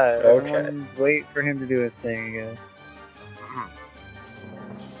 Okay, yeah. Okay. Everyone wait for him to do his thing, I guess.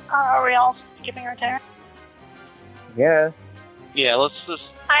 Are we all skipping our turn? Yeah. Yeah, let's just.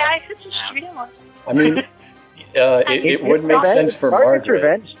 I could just shoot him. I mean, it would make sense for Margaret's Margaret.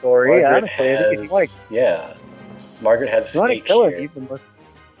 revenge story, Margaret honestly. I think if you want has, yeah. Margaret has to stake kill him, here. you can look.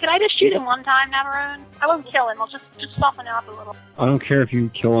 Could I just shoot him one time, Navarone? I won't kill him. I'll just soften him up a little. I don't care if you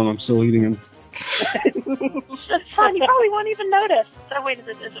kill him. I'm still eating him. That's fine. You probably won't even notice. So wait, is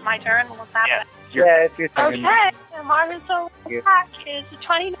it my turn? What's happening? Yeah, it's your turn. Okay. Margaret's attack is a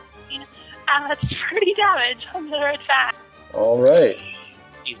 29, and that's 30 damage on the attack. All right.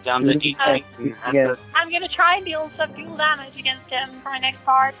 He's down to 8 Yeah. I'm gonna try and deal subdual damage against him for my next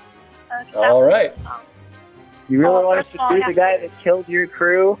part. All right. You really Oh, want us first to of all, shoot I the guy that killed your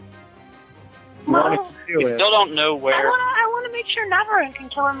crew? You want us Well, to We do it? still don't know I where. want to make sure Navarone can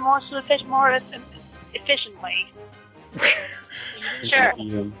kill him more efficiently. Sure.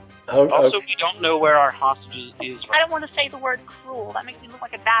 Eat him. Also, we don't know where our hostage is I right don't want to say the word cruel. That makes me look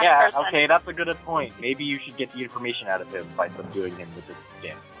like a bad Yeah, person. okay, that's a good point. Maybe you should get the information out of him by subduing him with this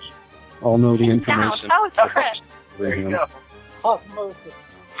damage. I'll know the Down. information. That was correct. There you him. go. Osmosis.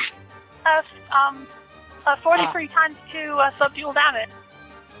 43 times 2 subdual damage.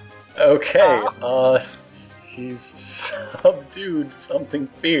 Okay. He's subdued something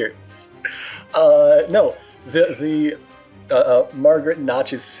fierce. No. The Margaret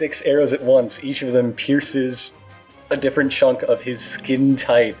notches 6 arrows at once. Each of them pierces a different chunk of his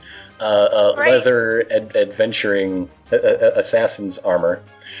skin-tight leather adventuring assassin's armor,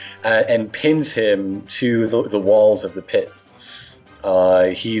 and pins him to the walls of the pit.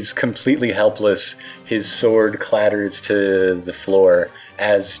 He's completely helpless. His sword clatters to the floor,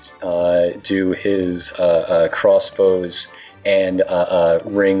 as do his crossbows and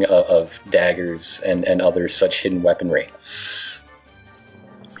ring of daggers and other such hidden weaponry.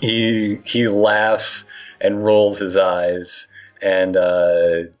 He laughs and rolls his eyes and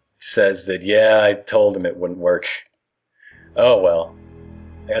says that, yeah, I told him it wouldn't work. Oh, well.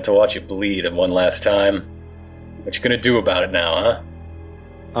 I got to watch you bleed one last time. What you gonna do about it now, huh?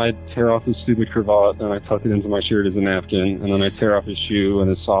 I tear off his stupid cravat, and I tuck it into my shirt as a napkin, and then I tear off his shoe and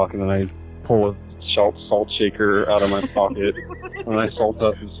his sock, and then I pull a salt shaker out of my pocket, and I salt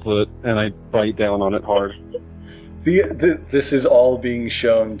up his foot, and I bite down on it hard. This is all being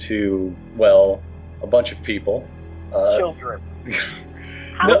shown to, well, a bunch of people. Children.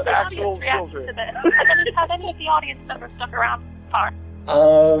 How No, is the audience reacting to this? Have any of the audience members stuck around far?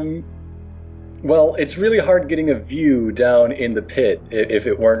 Well, it's really hard getting a view down in the pit if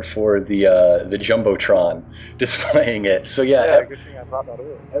it weren't for the Jumbotron displaying it. So yeah, Good thing I brought that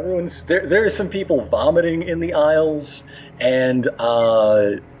over. everyone's there. There are some people vomiting in the aisles, and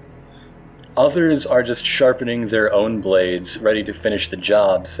others are just sharpening their own blades, ready to finish the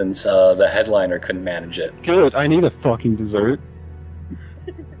job since the headliner couldn't manage it. Good, I need a fucking dessert.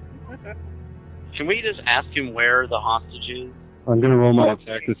 Can we just ask him where the hostage is? I'm gonna roll my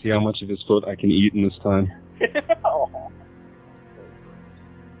attack to see how much of his foot I can eat in this time.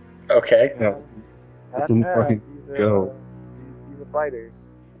 Okay. Yeah. I can fucking go. He's a fighter.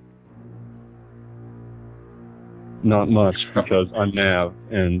 Not much, because I'm Nav,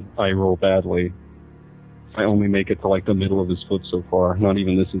 and I roll badly. I only make it to like the middle of his foot so far. Not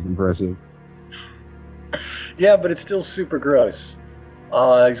even this is impressive. Yeah, but it's still super gross.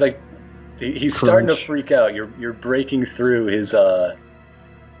 He's like, he's starting to freak out. You're breaking through his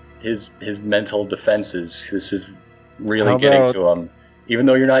mental defenses. This is really getting to him. Even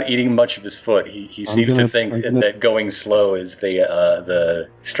though you're not eating much of his foot, he seems to think that going slow is the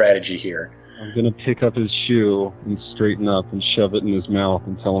strategy here. I'm gonna pick up his shoe and straighten up and shove it in his mouth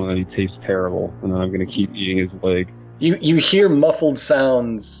and tell him that he tastes terrible, and then I'm gonna keep eating his leg. You hear muffled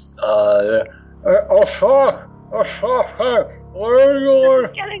sounds. This is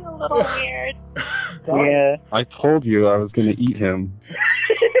getting a little weird. Yeah. I told you I was gonna eat him.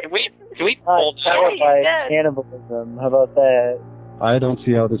 Can we pull Qualified cannibalism. How about that? I don't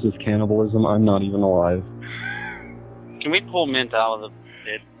see how this is cannibalism. I'm not even alive. Can we pull Mint out of the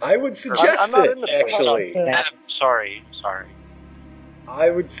pit? I would suggest it, actually. Sorry. I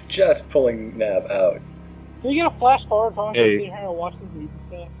would suggest pulling Nav out. Can you get a flash forward so I can Hey. see her and watch this movie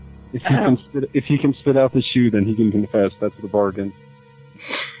stuff? If he can spit out the shoe, then he can confess. That's the bargain.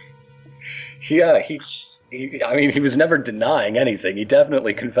 Yeah, I mean, he was never denying anything. He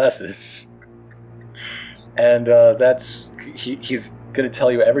definitely confesses. And he's going to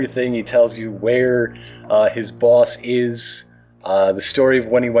tell you everything. He tells you where his boss is, the story of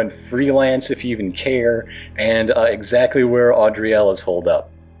when he went freelance, if you even care, and exactly where Audrielle is holed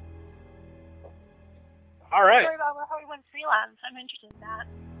up. All right. Sorry about how he went freelance. I'm interested in that.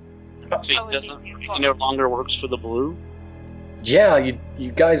 He no longer works for the Blue? Yeah,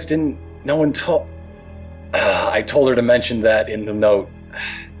 you guys didn't know until... I told her to mention that in the note.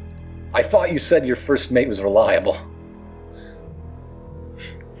 I thought you said your first mate was reliable,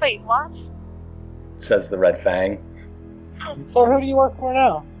 Wait, what? says the Red Fang. So who do you work for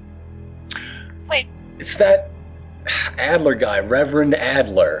now? Wait, It's that Adler guy, Reverend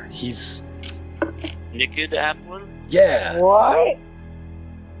Adler. He's... Nickid Adler? Yeah. What?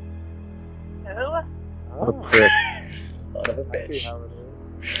 who? A prick. Son of a I see bitch. how it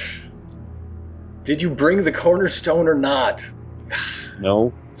is. Did you bring the cornerstone or not?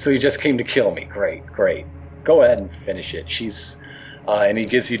 No. So you just came to kill me. Great. Go ahead and finish it. She's... and he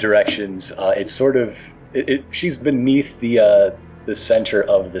gives you directions. It's sort of... she's beneath the center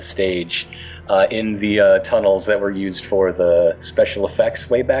of the stage, in the tunnels that were used for the special effects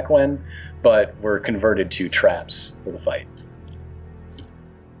way back when, but were converted to traps for the fight.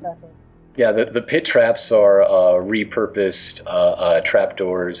 Yeah, the pit traps are repurposed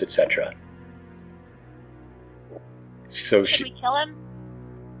trapdoors, etc. So Should we kill him?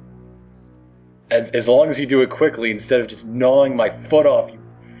 as long as you do it quickly instead of just gnawing my foot off, you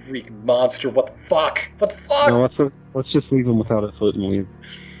freak monster! What the fuck? No, let's just leave him without a foot and leave.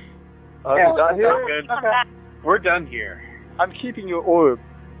 You done here? Good. Come back. We're done here. I'm keeping your orb.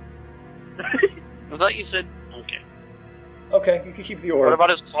 I thought you said... Okay. Okay, you can keep the orb. What about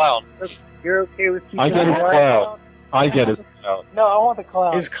his cloud? You're okay with keeping I get his cloud. I get his cloud. No, I want the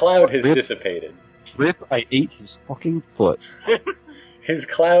cloud. His cloud has dissipated. Rip, I ate his fucking foot. His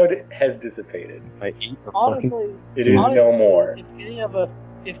cloud has dissipated. I ate the fucking... Honestly, It is no more.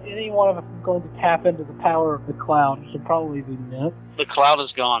 if any one of us is going to tap into the power of the cloud, it should probably be Mint. The cloud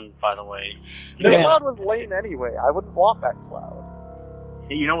is gone, by the way. The Yeah. cloud was lame anyway. I wouldn't want that cloud.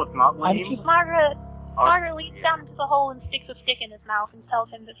 You know what's not lame? Margaret, Margaret leans down into the hole and sticks a stick in his mouth and tells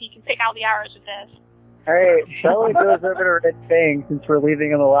him that he can pick out the arrows with this. Alright, Bella goes over to Red Fang since we're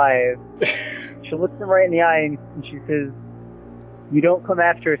leaving him alive. She looks him right in the eye and she says, "You don't come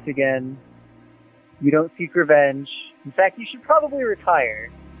after us again. You don't seek revenge. In fact, you should probably retire.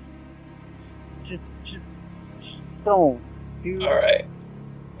 Just don't, dude. Alright.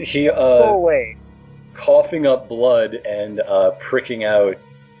 He, Go away." coughing up blood and pricking out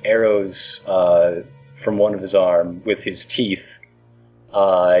arrows from one of his arm with his teeth,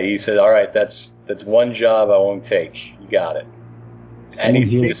 he said, "Alright, that's one job I won't take. You got it. And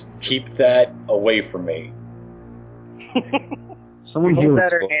you just keep that away from me." Someone She heal holds us,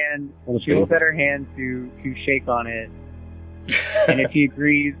 out her folks. hand. She holds out her hand to shake on it, and if he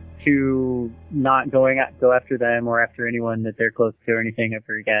agrees to not go after them or after anyone that they're close to or anything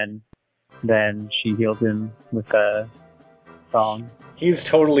ever again, then she heals him with a song. He's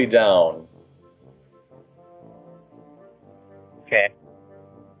totally down. Okay.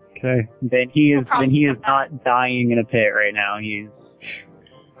 Okay. Then he is not dying in a pit right now.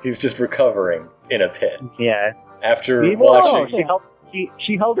 He's just recovering in a pit. Yeah. After No, watching...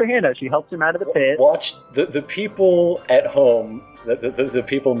 she held her hand out. She helped him out of the pit. Watch the people at home, the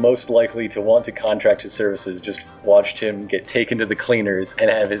people most likely to want to contract his services, just watched him get taken to the cleaners and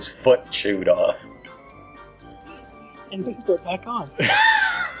have his foot chewed off. And we can put it back on.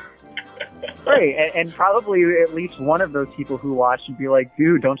 Right, and probably at least one of those people who watched would be like,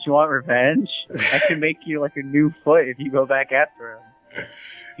 "Dude, don't you want revenge? I can make you like a new foot if you go back after him."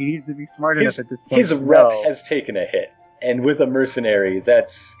 He needs to be smart enough at this point. His to rep know. has taken a hit, and with a mercenary,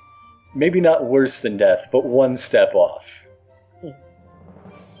 that's maybe not worse than death, but one step off.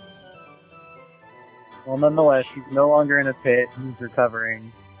 Well, nonetheless, he's no longer in a pit. He's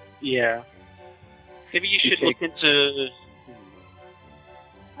recovering. Yeah. Maybe you should look into.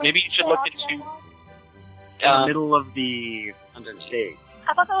 Maybe you should look into. In the middle of the Undertake.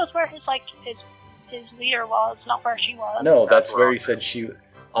 I thought that was where his leader was, not where she was. No, that's where he said she...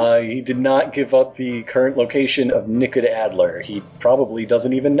 he did not give up the current location of Nikud Adler. He probably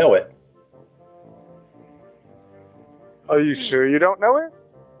doesn't even know it. Are you sure you don't know it?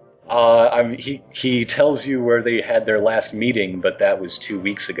 He tells you where they had their last meeting, but that was 2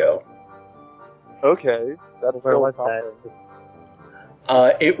 weeks ago. Okay, that's Where still was something.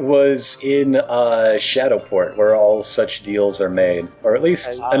 It was in Shadowport, where all such deals are made, or at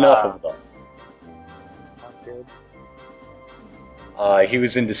least enough of them. Sounds good. He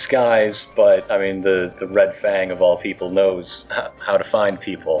was in disguise, but I mean, the Red Fang of all people knows how to find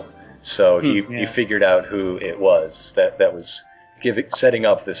people, so he figured out who it was that was setting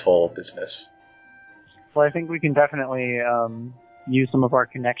up this whole business. Well, I think we can definitely use some of our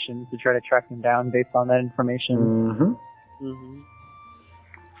connections to try to track them down based on that information. Mm-hmm. Mm-hmm.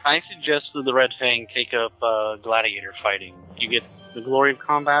 I suggest that the Red Fang take up gladiator fighting. You get the glory of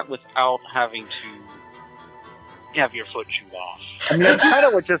combat without having to have your foot chewed off. I mean, that's kind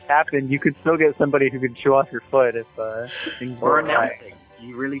of what just happened. You could still get somebody who could chew off your foot if things Or were right. announcing.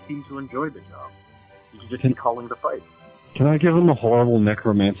 You really seem to enjoy the job. You should just be calling the fight. Can I give him a horrible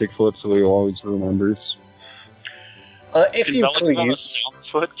necromantic foot so he always remembers? If Can you Bella give him a please. sound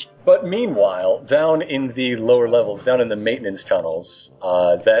foot? But meanwhile, down in the lower levels, down in the maintenance tunnels,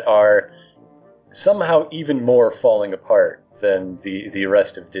 that are somehow even more falling apart than the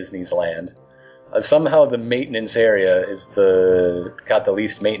rest of Disney's land, somehow the maintenance area is got the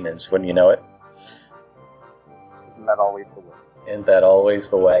least maintenance, wouldn't you know it? Isn't that always the way? Isn't that always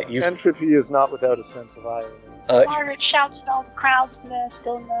the way? Entropy is not without a sense of irony. Margaret shouts at all the crowds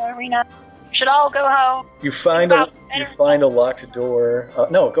still in the arena. We should all go home. You find a locked door.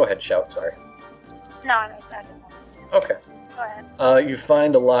 No, go ahead, shout. Sorry. No, I didn't. Okay. Go ahead. You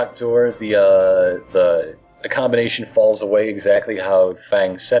find a locked door. The combination falls away exactly how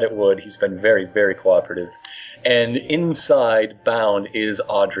Fang said it would. He's been very, very cooperative. And inside, bound, is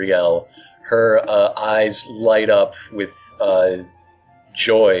Audrielle. Her eyes light up with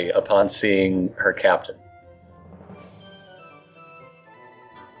joy upon seeing her captain.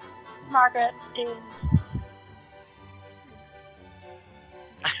 Margaret is...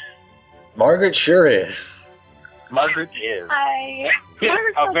 Margaret sure is. Margaret is.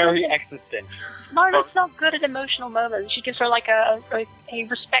 Margaret's A not very good existential. Margaret's not good at emotional moments. She gives her like a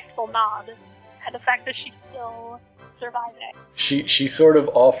respectful nod at the fact that she's still surviving. She sort of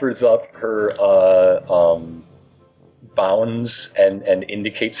offers up her bounds and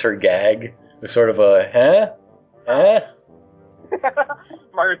indicates her gag with sort of a huh?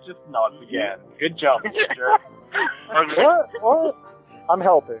 Margaret just nods again. Good job, teacher. What? I'm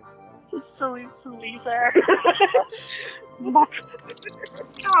helping. Just silly Caesar.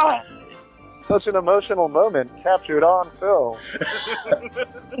 God. Such an emotional moment captured on film.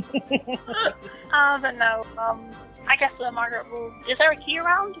 But no, I guess Margaret will... Is there a key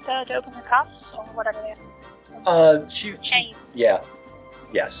around to open the cuffs, or whatever they are? She's... Yeah.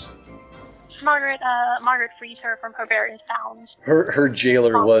 Yes. Margaret frees her from her various bounds. Her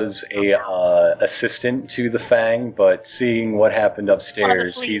jailer was a assistant to the Fang, but seeing what happened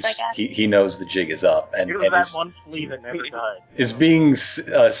upstairs, fleas, he knows the jig is up, and He was that one flea that never died. is being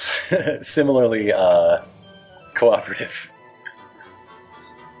similarly cooperative.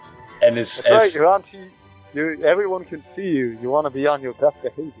 And That's right, you're on everyone can see you. You want to be on your best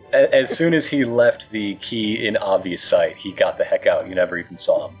behavior. as soon as he left the key in obvious sight, he got the heck out. You never even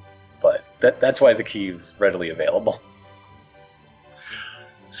saw him. But that's why the key is readily available.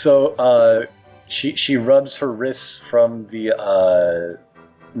 So she rubs her wrists from the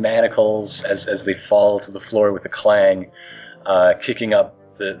manacles as they fall to the floor with a clang, kicking up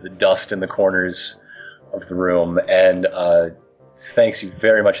the dust in the corners of the room, and thanks you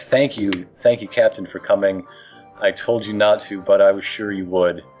very much. Thank you, Captain, for coming. I told you not to, but I was sure you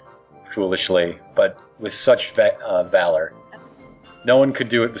would, foolishly, but with such valor. No one could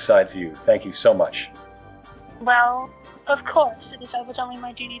do it besides you. Thank you so much. Well, of course, it was only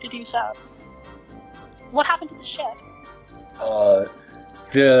my duty to do so. What happened to the ship?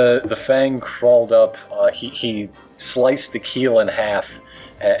 The Fang crawled up. He sliced the keel in half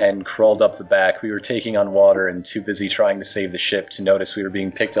and crawled up the back. We were taking on water and too busy trying to save the ship to notice we were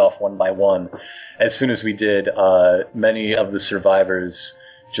being picked off one by one. As soon as we did, many of the survivors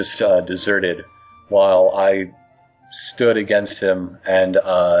just deserted, while I stood against him and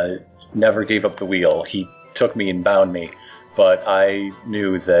never gave up the wheel. He took me and bound me, but I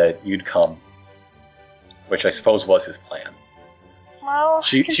knew that you'd come, which I suppose was his plan. Well,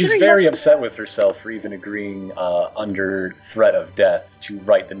 she's very upset with herself for even agreeing under threat of death to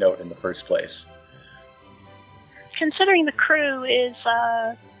write the note in the first place. Considering the crew is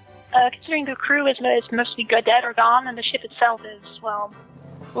mostly dead or gone, and the ship itself is, well,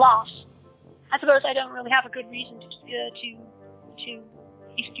 lost, I suppose I don't really have a good reason to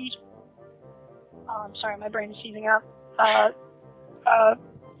excuse. Oh, I'm sorry, my brain is seizing up. I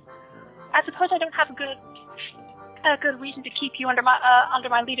suppose I don't have a good reason to keep you under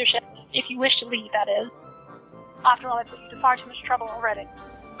my leadership, if you wish to leave, that is. After all, I put you to far too much trouble already.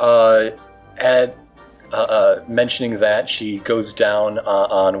 At mentioning that, she goes down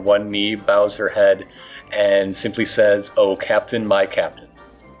on one knee, bows her head, and simply says, "Oh, Captain, my Captain."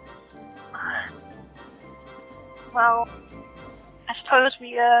 Well, I suppose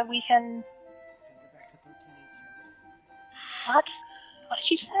we can... What? What did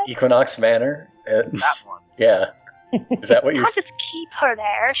she say? Equinox Manor? That one. Yeah. Is that what you're Can't just keep her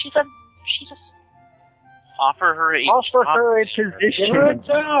there. She's a... Offer her a position. Give her a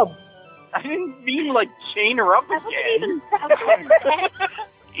job. I didn't mean like chain her up again.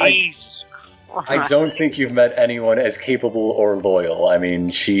 I don't think you've met anyone as capable or loyal. I mean,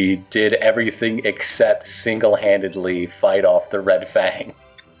 she did everything except single-handedly fight off the Red Fang.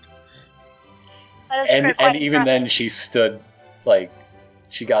 And even then, she stood, like,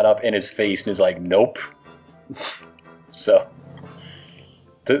 she got up in his face and is like, nope. So,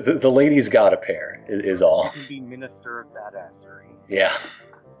 the lady's got a pair, is all. The minister of badassery. Yeah.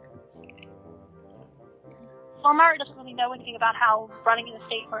 Well, Margaret doesn't really know anything about how running an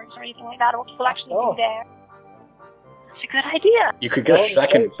estate works or anything like that, or what people actually do there. It's a good idea. You could get a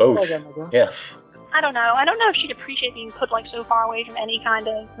second boat. Yeah. I don't know. I don't know if she'd appreciate being put, like, so far away from any kind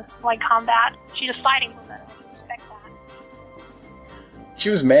of, like, combat. She's a fighting woman. I can respect that. She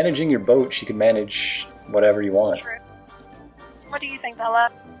was managing your boat. She could manage whatever you want. True. What do you think,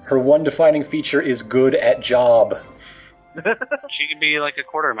 Bella? Her one defining feature is good at job. She could be like a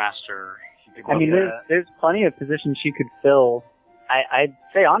quartermaster. I mean, there's plenty of positions she could fill. I'd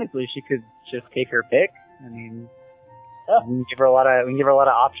say honestly, she could just take her pick. I mean, we can give her a lot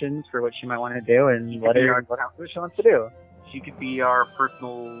of options for what she might want to do, and let her what she wants to do. She could be our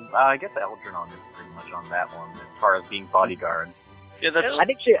personal. I guess Algernon is pretty much on that one as far as being bodyguard. Yeah, that's.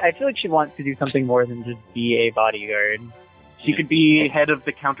 I feel like she wants to do something more than just be a bodyguard. She could be head of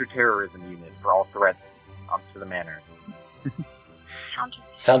the counterterrorism unit for all threats up to the manor.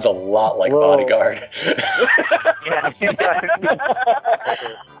 Sounds a lot like bodyguard. Yeah.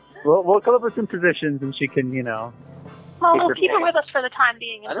 We'll come up with some positions, and she can, Well, we'll keep her with us for the time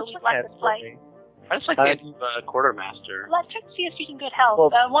being until we've left this place. I just like the idea of a quartermaster. Let's check to see if she's in good health.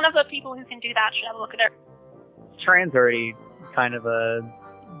 Well, one of the people who can do that should have a look at her. Tran's already kind of a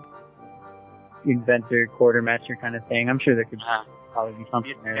inventor, quartermaster kind of thing. I'm sure there could probably be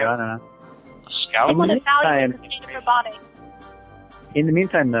something there. I don't know. A scout? Someone is valuable to her body. In the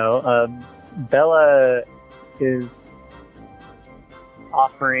meantime, though, Bella is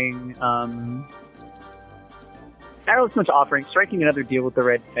offering, I don't know so much offering, striking another deal with the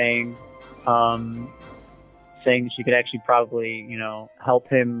Red Fang, saying that she could actually probably, help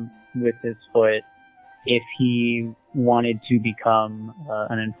him with his foot if he wanted to become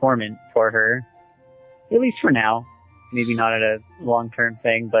an informant for her, at least for now. Maybe not at a long-term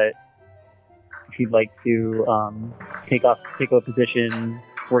thing, but if he'd like to take a position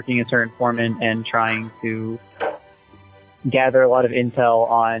working as her informant and trying to gather a lot of intel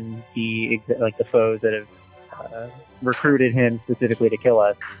on the foes that have recruited him specifically to kill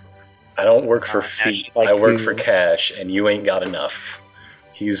us. I don't work for feet. I work for cash, and you ain't got enough.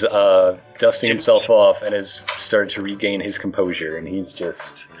 He's dusting himself off and has started to regain his composure, and he's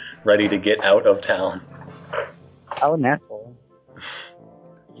just ready to get out of town. Oh, an asshole.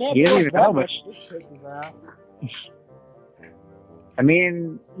 You don't even know much. I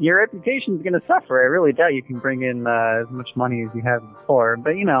mean, your reputation's going to suffer. I really doubt you can bring in as much money as you have before,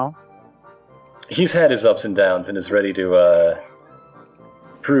 but He's had his ups and downs and is ready to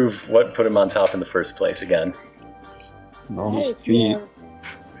prove what put him on top in the first place again. Normal Hey, feet.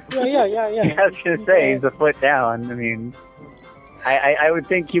 yeah. I was going to say, he's a foot down. I mean, I would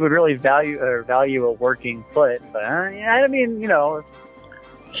think he would really value a working foot, but I mean,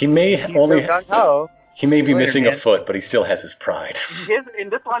 He may he's only so gung-ho. he may be Later, missing man. a foot, but he still has his pride. In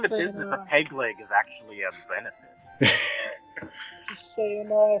this line of business, a peg leg is actually a benefit. Just saying,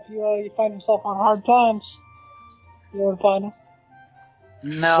 if you find yourself on hard times, you know where to find us.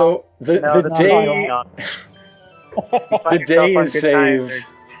 No. So the day is saved.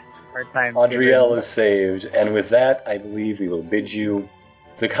 Adriel is saved, and with that, I believe we will bid you,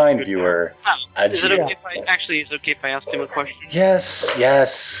 the kind viewer, Is it adieu. okay is it okay if I ask him a question? Yes.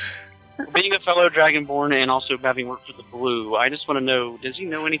 Being a fellow Dragonborn and also having worked for the Blue, I just want to know, does he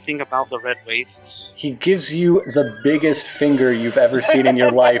know anything about the Red Wastes? He gives you the biggest finger you've ever seen in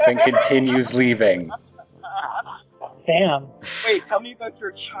your life and continues leaving. Damn. Wait, tell me about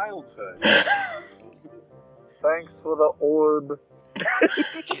your childhood. Thanks for the orb.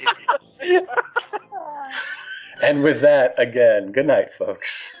 And with that, again, good night,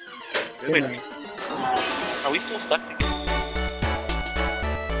 folks. Wait, are we still stuck together?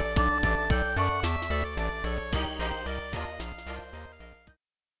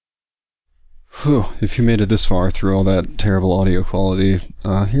 Whew, if you made it this far through all that terrible audio quality,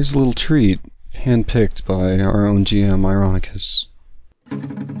 here's a little treat, handpicked by our own GM, Ironicus.